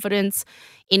of confidence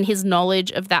in his knowledge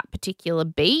of that particular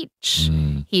beach.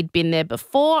 He'd been there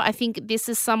before. I think this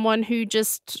is someone who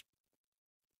just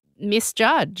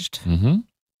misjudged.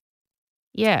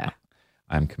 Yeah.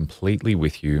 I'm completely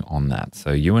with you on that.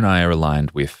 So you and I are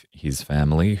aligned with his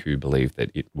family who believe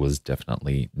that it was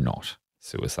definitely not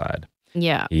suicide.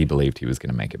 Yeah. He believed he was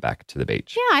going to make it back to the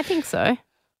beach. Yeah, I think so.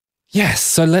 Yes,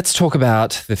 so let's talk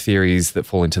about the theories that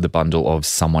fall into the bundle of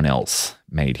someone else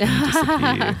made him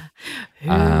disappear.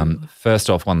 First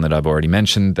off, one that I've already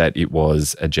mentioned, that it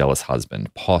was a jealous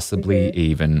husband, possibly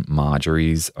even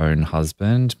Marjorie's own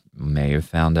husband, may have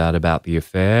found out about the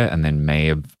affair and then may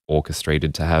have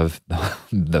orchestrated to have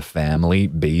the family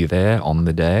be there on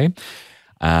the day.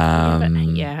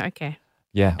 Okay.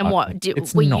 Yeah. And what?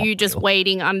 Were you just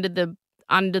waiting under the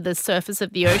surface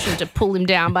of the ocean to pull him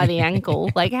down by the ankle?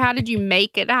 Like, how did you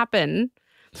make it happen?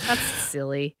 That's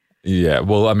silly. Yeah,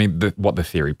 well, I mean, what the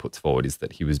theory puts forward is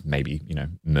that he was maybe,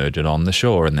 murdered on the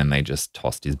shore and then they just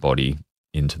tossed his body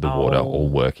into the water, all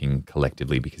working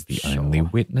collectively because the only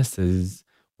witnesses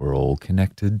were all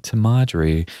connected to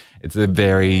Marjorie. It's a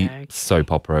very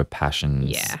soap opera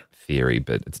passions theory,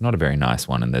 but it's not a very nice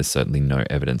one and there's certainly no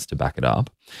evidence to back it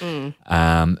up.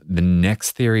 The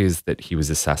next theory is that he was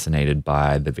assassinated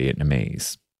by the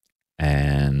Vietnamese.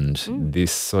 And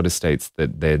this sort of states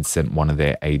that they'd sent one of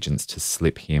their agents to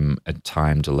slip him a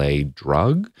time-delayed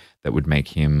drug that would make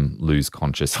him lose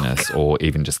consciousness or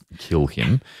even just kill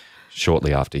him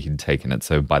shortly after he'd taken it.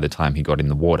 So by the time he got in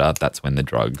the water, that's when the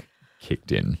drug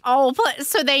kicked in. Oh,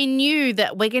 so they knew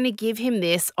that we're going to give him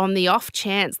this on the off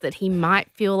chance that he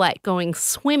might feel like going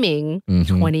swimming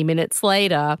 20 minutes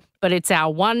later, but it's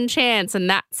our one chance and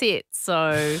that's it.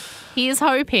 So he's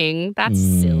hoping. That's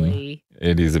silly.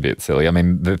 It is a bit silly. I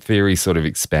mean, the theory sort of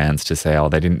expands to say,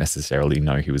 they didn't necessarily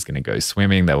know he was going to go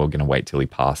swimming. They were going to wait till he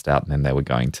passed out and then they were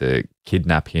going to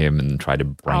kidnap him and try to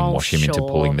brainwash him into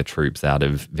pulling the troops out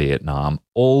of Vietnam.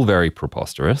 All very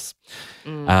preposterous.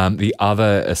 The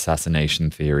other assassination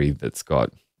theory that's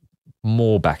got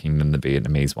more backing than the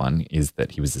Vietnamese one is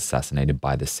that he was assassinated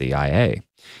by the CIA.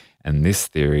 And this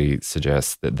theory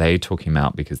suggests that they took him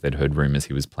out because they'd heard rumors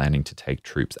he was planning to take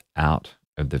troops out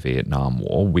of the Vietnam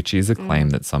War, which is a claim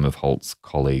that some of Holt's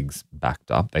colleagues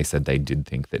backed up. They said they did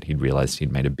think that he'd realized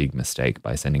he'd made a big mistake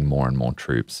by sending more and more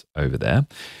troops over there,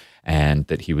 and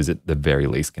that he was at the very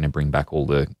least going to bring back all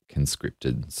the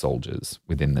conscripted soldiers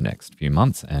within the next few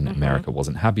months. And America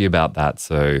wasn't happy about that,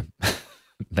 so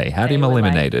they had him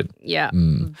eliminated.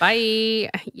 Bye.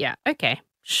 Yeah, okay,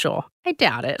 sure. I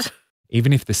doubt it.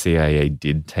 Even if the CIA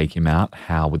did take him out,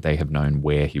 how would they have known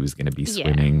where he was going to be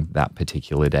swimming that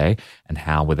particular day? And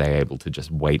how were they able to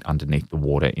just wait underneath the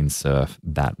water in surf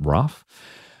that rough?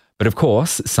 But of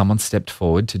course, someone stepped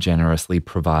forward to generously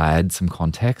provide some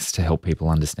context to help people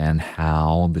understand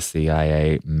how the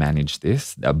CIA managed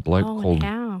this. A bloke called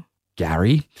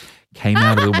Gary came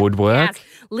out of the woodwork.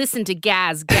 Listen to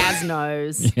Gaz. Gaz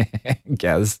knows.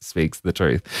 Gaz speaks the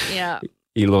truth. Yeah.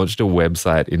 He launched a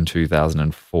website in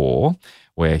 2004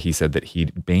 where he said that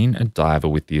he'd been a diver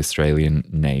with the Australian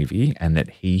Navy and that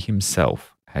he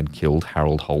himself had killed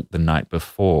Harold Holt the night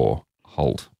before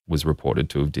Holt was reported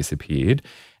to have disappeared.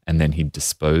 And then he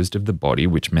disposed of the body,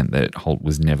 which meant that Holt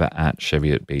was never at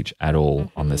Cheviot Beach at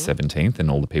all on the 17th, and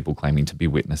all the people claiming to be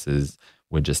witnesses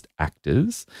were just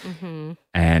actors.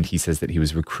 And he says that he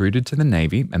was recruited to the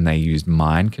Navy and they used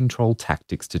mind control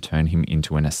tactics to turn him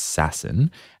into an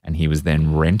assassin. And he was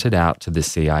then rented out to the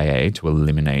CIA to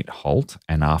eliminate Holt.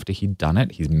 And after he'd done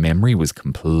it, his memory was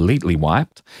completely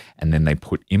wiped. And then they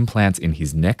put implants in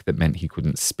his neck that meant he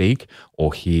couldn't speak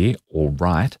or hear or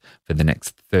write for the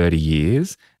next 30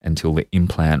 years until the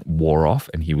implant wore off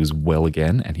and he was well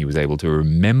again and he was able to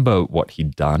remember what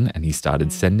he'd done, and he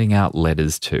started sending out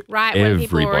letters to everybody. When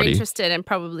people were interested and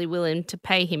probably willing to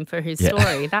pay him for his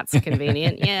story. That's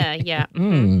convenient. Yeah.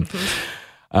 He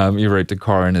wrote to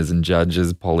coroners and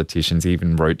judges, politicians, he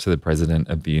even wrote to the President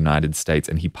of the United States,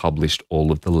 and he published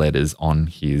all of the letters on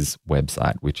his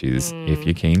website, which is, if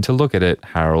you're keen to look at it,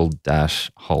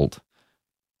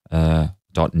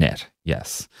 harold-holt.net.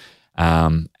 Yes.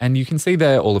 And you can see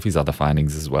there all of his other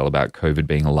findings as well about COVID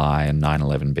being a lie and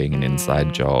 9/11 being an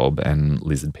inside job and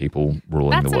lizard people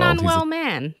ruling the world. That's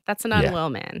an unwell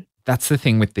man. That's the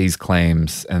thing with these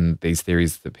claims and these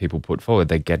theories that people put forward.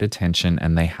 They get attention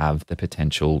and they have the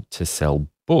potential to sell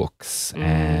books.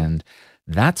 And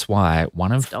that's why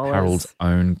one of Harold's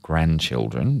own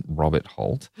grandchildren, Robert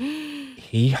Holt,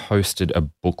 he hosted a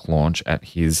book launch at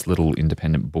his little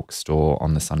independent bookstore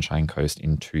on the Sunshine Coast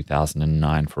in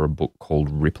 2009 for a book called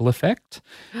Ripple Effect.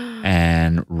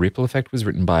 And Ripple Effect was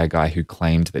written by a guy who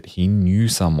claimed that he knew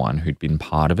someone who'd been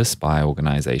part of a spy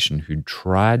organization who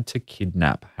tried to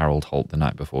kidnap Harold Holt the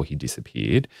night before he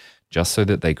disappeared, just so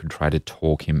that they could try to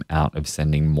talk him out of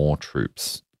sending more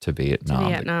troops to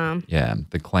Vietnam.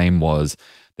 The claim was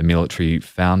the military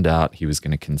found out he was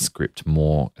going to conscript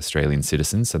more Australian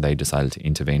citizens, so they decided to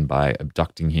intervene by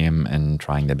abducting him and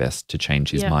trying their best to change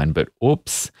his mind. But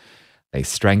oops, they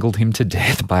strangled him to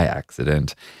death by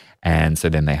accident. And so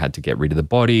then they had to get rid of the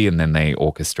body, and then they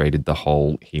orchestrated the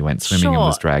whole he went swimming and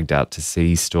was dragged out to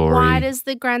sea story. Why does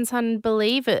the grandson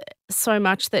believe it so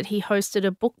much that he hosted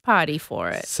a book party for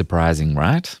it? Surprising,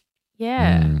 right?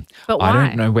 Yeah. But why? I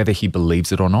don't know whether he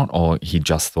believes it or not, or he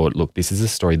just thought, look, this is a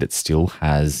story that still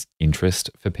has interest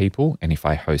for people. And if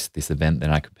I host this event,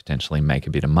 then I could potentially make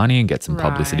a bit of money and get some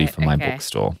publicity for my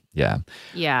bookstore. Yeah.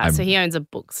 Yeah. So he owns a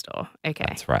bookstore. Okay.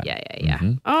 That's right. Yeah.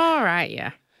 Mm-hmm. All right.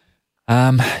 Yeah.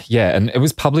 Yeah, and it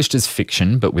was published as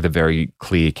fiction, but with a very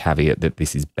clear caveat that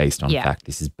this is based on fact.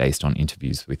 This is based on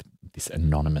interviews with this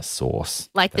anonymous source.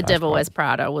 Like The Devil Wears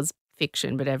Prada was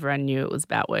fiction, but everyone knew it was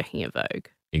about working at Vogue.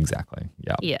 Exactly.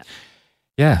 Yeah. Yeah.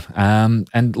 Yeah.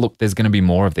 And look, there's going to be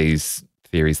more of these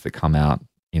theories that come out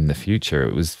in the future.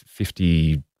 It was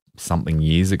 50-something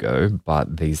years ago,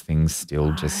 but these things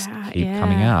still just keep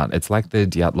coming out. It's like the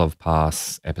Dyatlov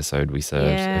Pass episode we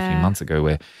served a few months ago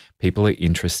where people are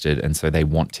interested and so they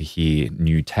want to hear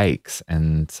new takes.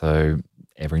 And so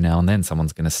every now and then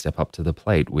someone's going to step up to the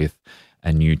plate with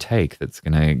a new take that's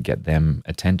going to get them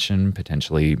attention,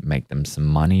 potentially make them some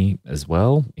money as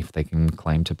well, if they can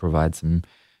claim to provide some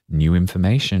new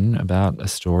information about a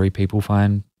story people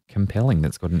find compelling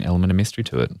that's got an element of mystery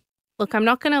to it. Look, I'm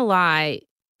not going to lie.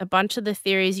 A bunch of the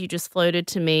theories you just floated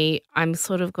to me, I'm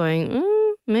sort of going,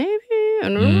 maybe.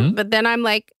 But then I'm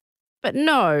like, but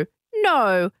no.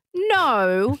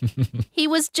 He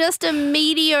was just a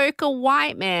mediocre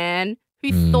white man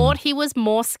who thought he was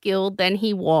more skilled than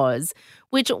he was.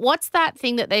 What's that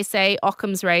thing that they say,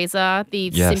 Occam's razor?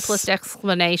 The simplest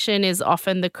explanation is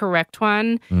often the correct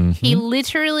one. Mm-hmm. He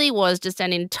literally was just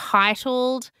an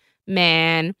entitled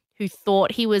man who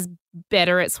thought he was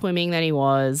better at swimming than he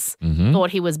was,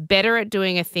 thought he was better at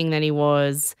doing a thing than he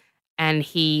was, and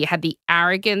he had the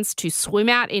arrogance to swim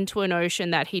out into an ocean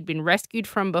that he'd been rescued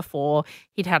from before.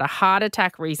 He'd had a heart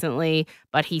attack recently,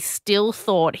 but he still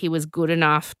thought he was good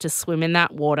enough to swim in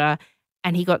that water,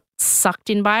 and he got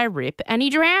sucked in by a rip and he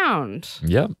drowned.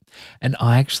 Yep. And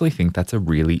I actually think that's a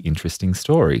really interesting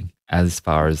story as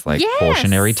far as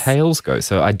cautionary tales go.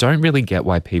 So I don't really get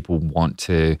why people want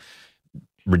to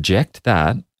reject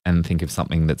that and think of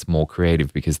something that's more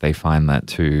creative because they find that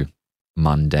too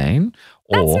mundane.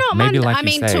 That's or not maybe mundane. like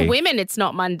you say, to women it's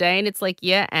not mundane. It's like,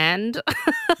 and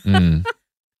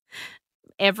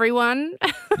everyone.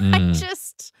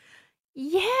 That's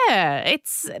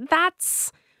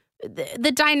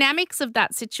the dynamics of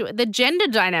that situation, the gender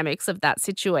dynamics of that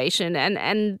situation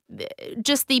and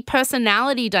just the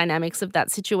personality dynamics of that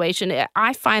situation.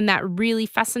 I find that really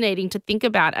fascinating to think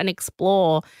about and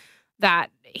explore,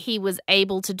 that he was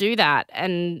able to do that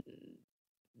and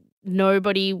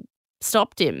nobody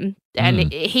stopped him,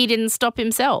 and he didn't stop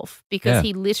himself because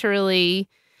he literally,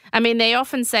 I mean, they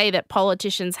often say that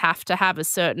politicians have to have a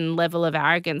certain level of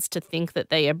arrogance to think that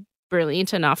they are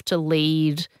brilliant enough to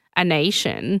lead a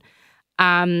nation.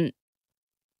 And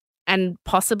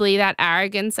possibly that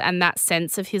arrogance and that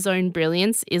sense of his own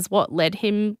brilliance is what led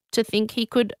him to think he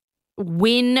could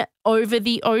win over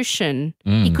the ocean.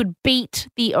 He could beat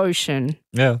the ocean.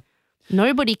 Yeah.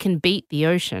 Nobody can beat the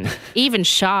ocean. Even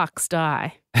sharks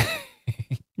die.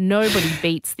 Nobody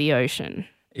beats the ocean.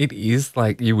 It is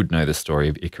like, you would know the story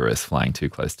of Icarus flying too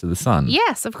close to the sun.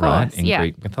 Yes, of course. Right? In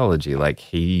Greek mythology. Like,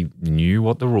 he knew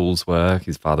what the rules were.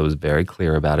 His father was very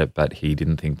clear about it, but he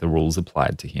didn't think the rules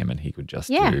applied to him and he could just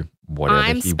do whatever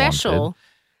I'm he special. wanted.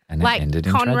 And like it ended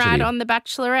in Conrad tragedy. on The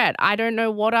Bachelorette. I don't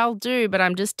know what I'll do, but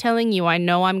I'm just telling you, I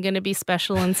know I'm going to be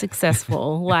special and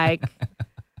successful.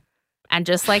 And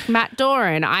just like Matt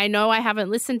Doran, I know I haven't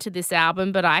listened to this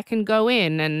album, but I can go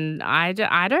in and I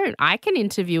can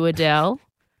interview Adele.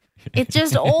 It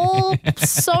just all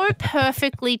so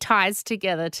perfectly ties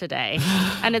together today.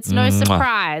 And it's no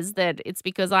surprise that it's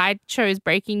because I chose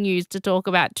breaking news to talk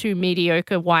about two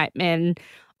mediocre white men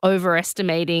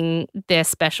overestimating their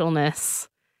specialness.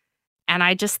 And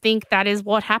I just think that is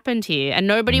what happened here. And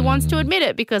nobody wants to admit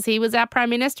it because he was our prime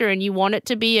minister and you want it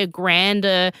to be a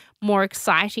grander, more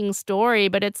exciting story.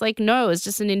 But it's like, no, it's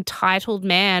just an entitled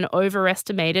man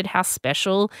overestimated how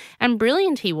special and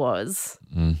brilliant he was.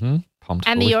 Mm-hmm.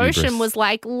 And the ocean was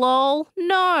like, lol,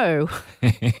 no.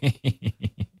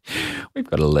 We've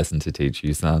got a lesson to teach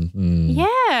you, son.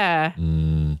 Yeah.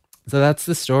 So that's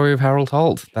the story of Harold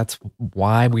Holt. That's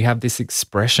why we have this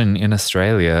expression in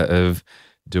Australia of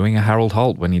doing a Harold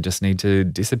Holt when you just need to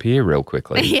disappear real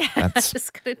quickly. Yeah, that's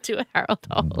just going to do a Harold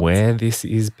Holt. Where this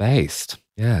is based.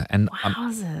 Yeah. And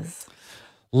wowzers.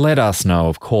 Let us know,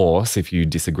 of course, if you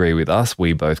disagree with us.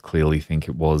 We both clearly think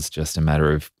it was just a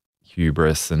matter of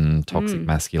hubris and toxic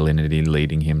masculinity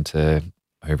leading him to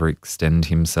overextend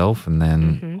himself, and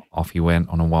then off he went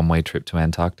on a one-way trip to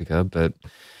Antarctica. But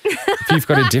if you've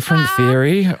got a different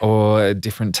theory or a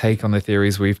different take on the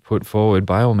theories we've put forward,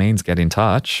 by all means, get in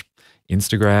touch.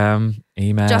 Instagram,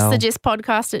 email.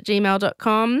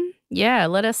 justthegistpodcast@gmail.com. Yeah,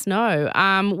 let us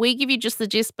know. We give you Just the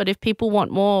Gist, but if people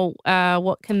want more,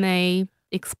 what can they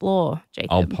explore,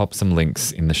 Jacob? I'll pop some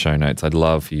links in the show notes. I'd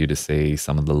love for you to see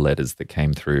some of the letters that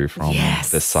came through from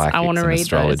the psychics and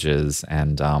astrologers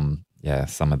and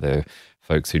some of the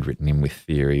folks who'd written in with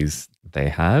theories they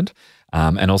had.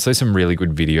 And also some really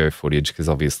good video footage, because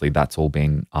obviously that's all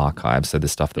been archived. So the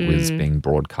stuff that was being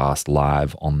broadcast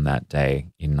live on that day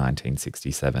in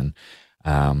 1967,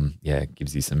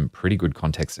 gives you some pretty good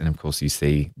context. And of course you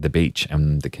see the beach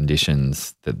and the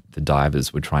conditions that the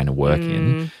divers were trying to work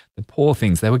in. The poor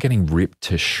things, they were getting ripped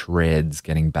to shreds,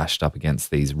 getting bashed up against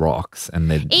these rocks,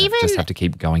 and they just have to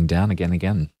keep going down again and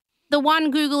again. The one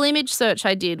Google image search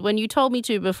I did when you told me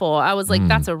to before, I was like,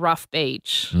 that's a rough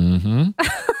beach. Mm-hmm.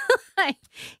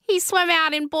 He swam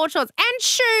out in board shorts and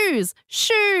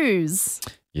shoes.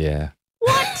 Yeah.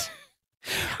 What?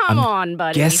 Come on,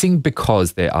 buddy. Guessing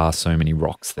because there are so many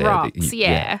rocks there.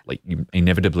 You're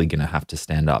inevitably going to have to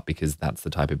stand up, because that's the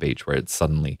type of beach where it's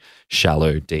suddenly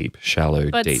shallow, deep. But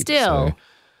still.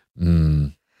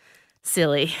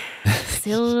 Silly.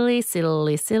 Silly.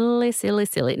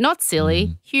 Not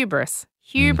silly. Hubris.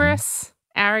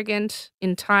 Arrogant.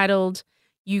 Entitled.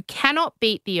 You cannot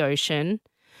beat the ocean.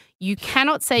 You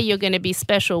cannot say you're going to be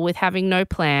special with having no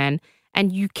plan,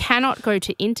 and you cannot go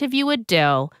to interview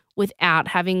Adele without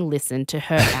having listened to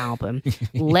her album.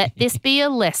 Let this be a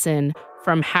lesson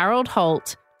from Harold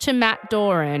Holt to Matt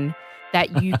Doran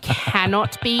that you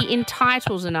cannot be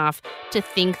entitled enough to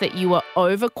think that you are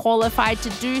overqualified to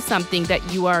do something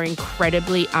that you are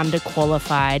incredibly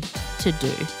underqualified to do.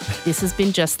 This has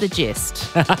been Just the Gist.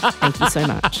 Thank you so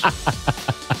much.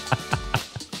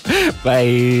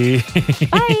 Bye.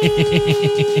 Bye.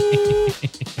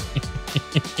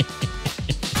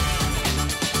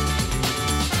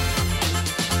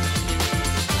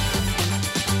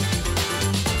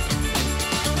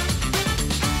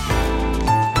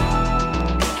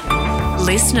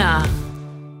 Listener.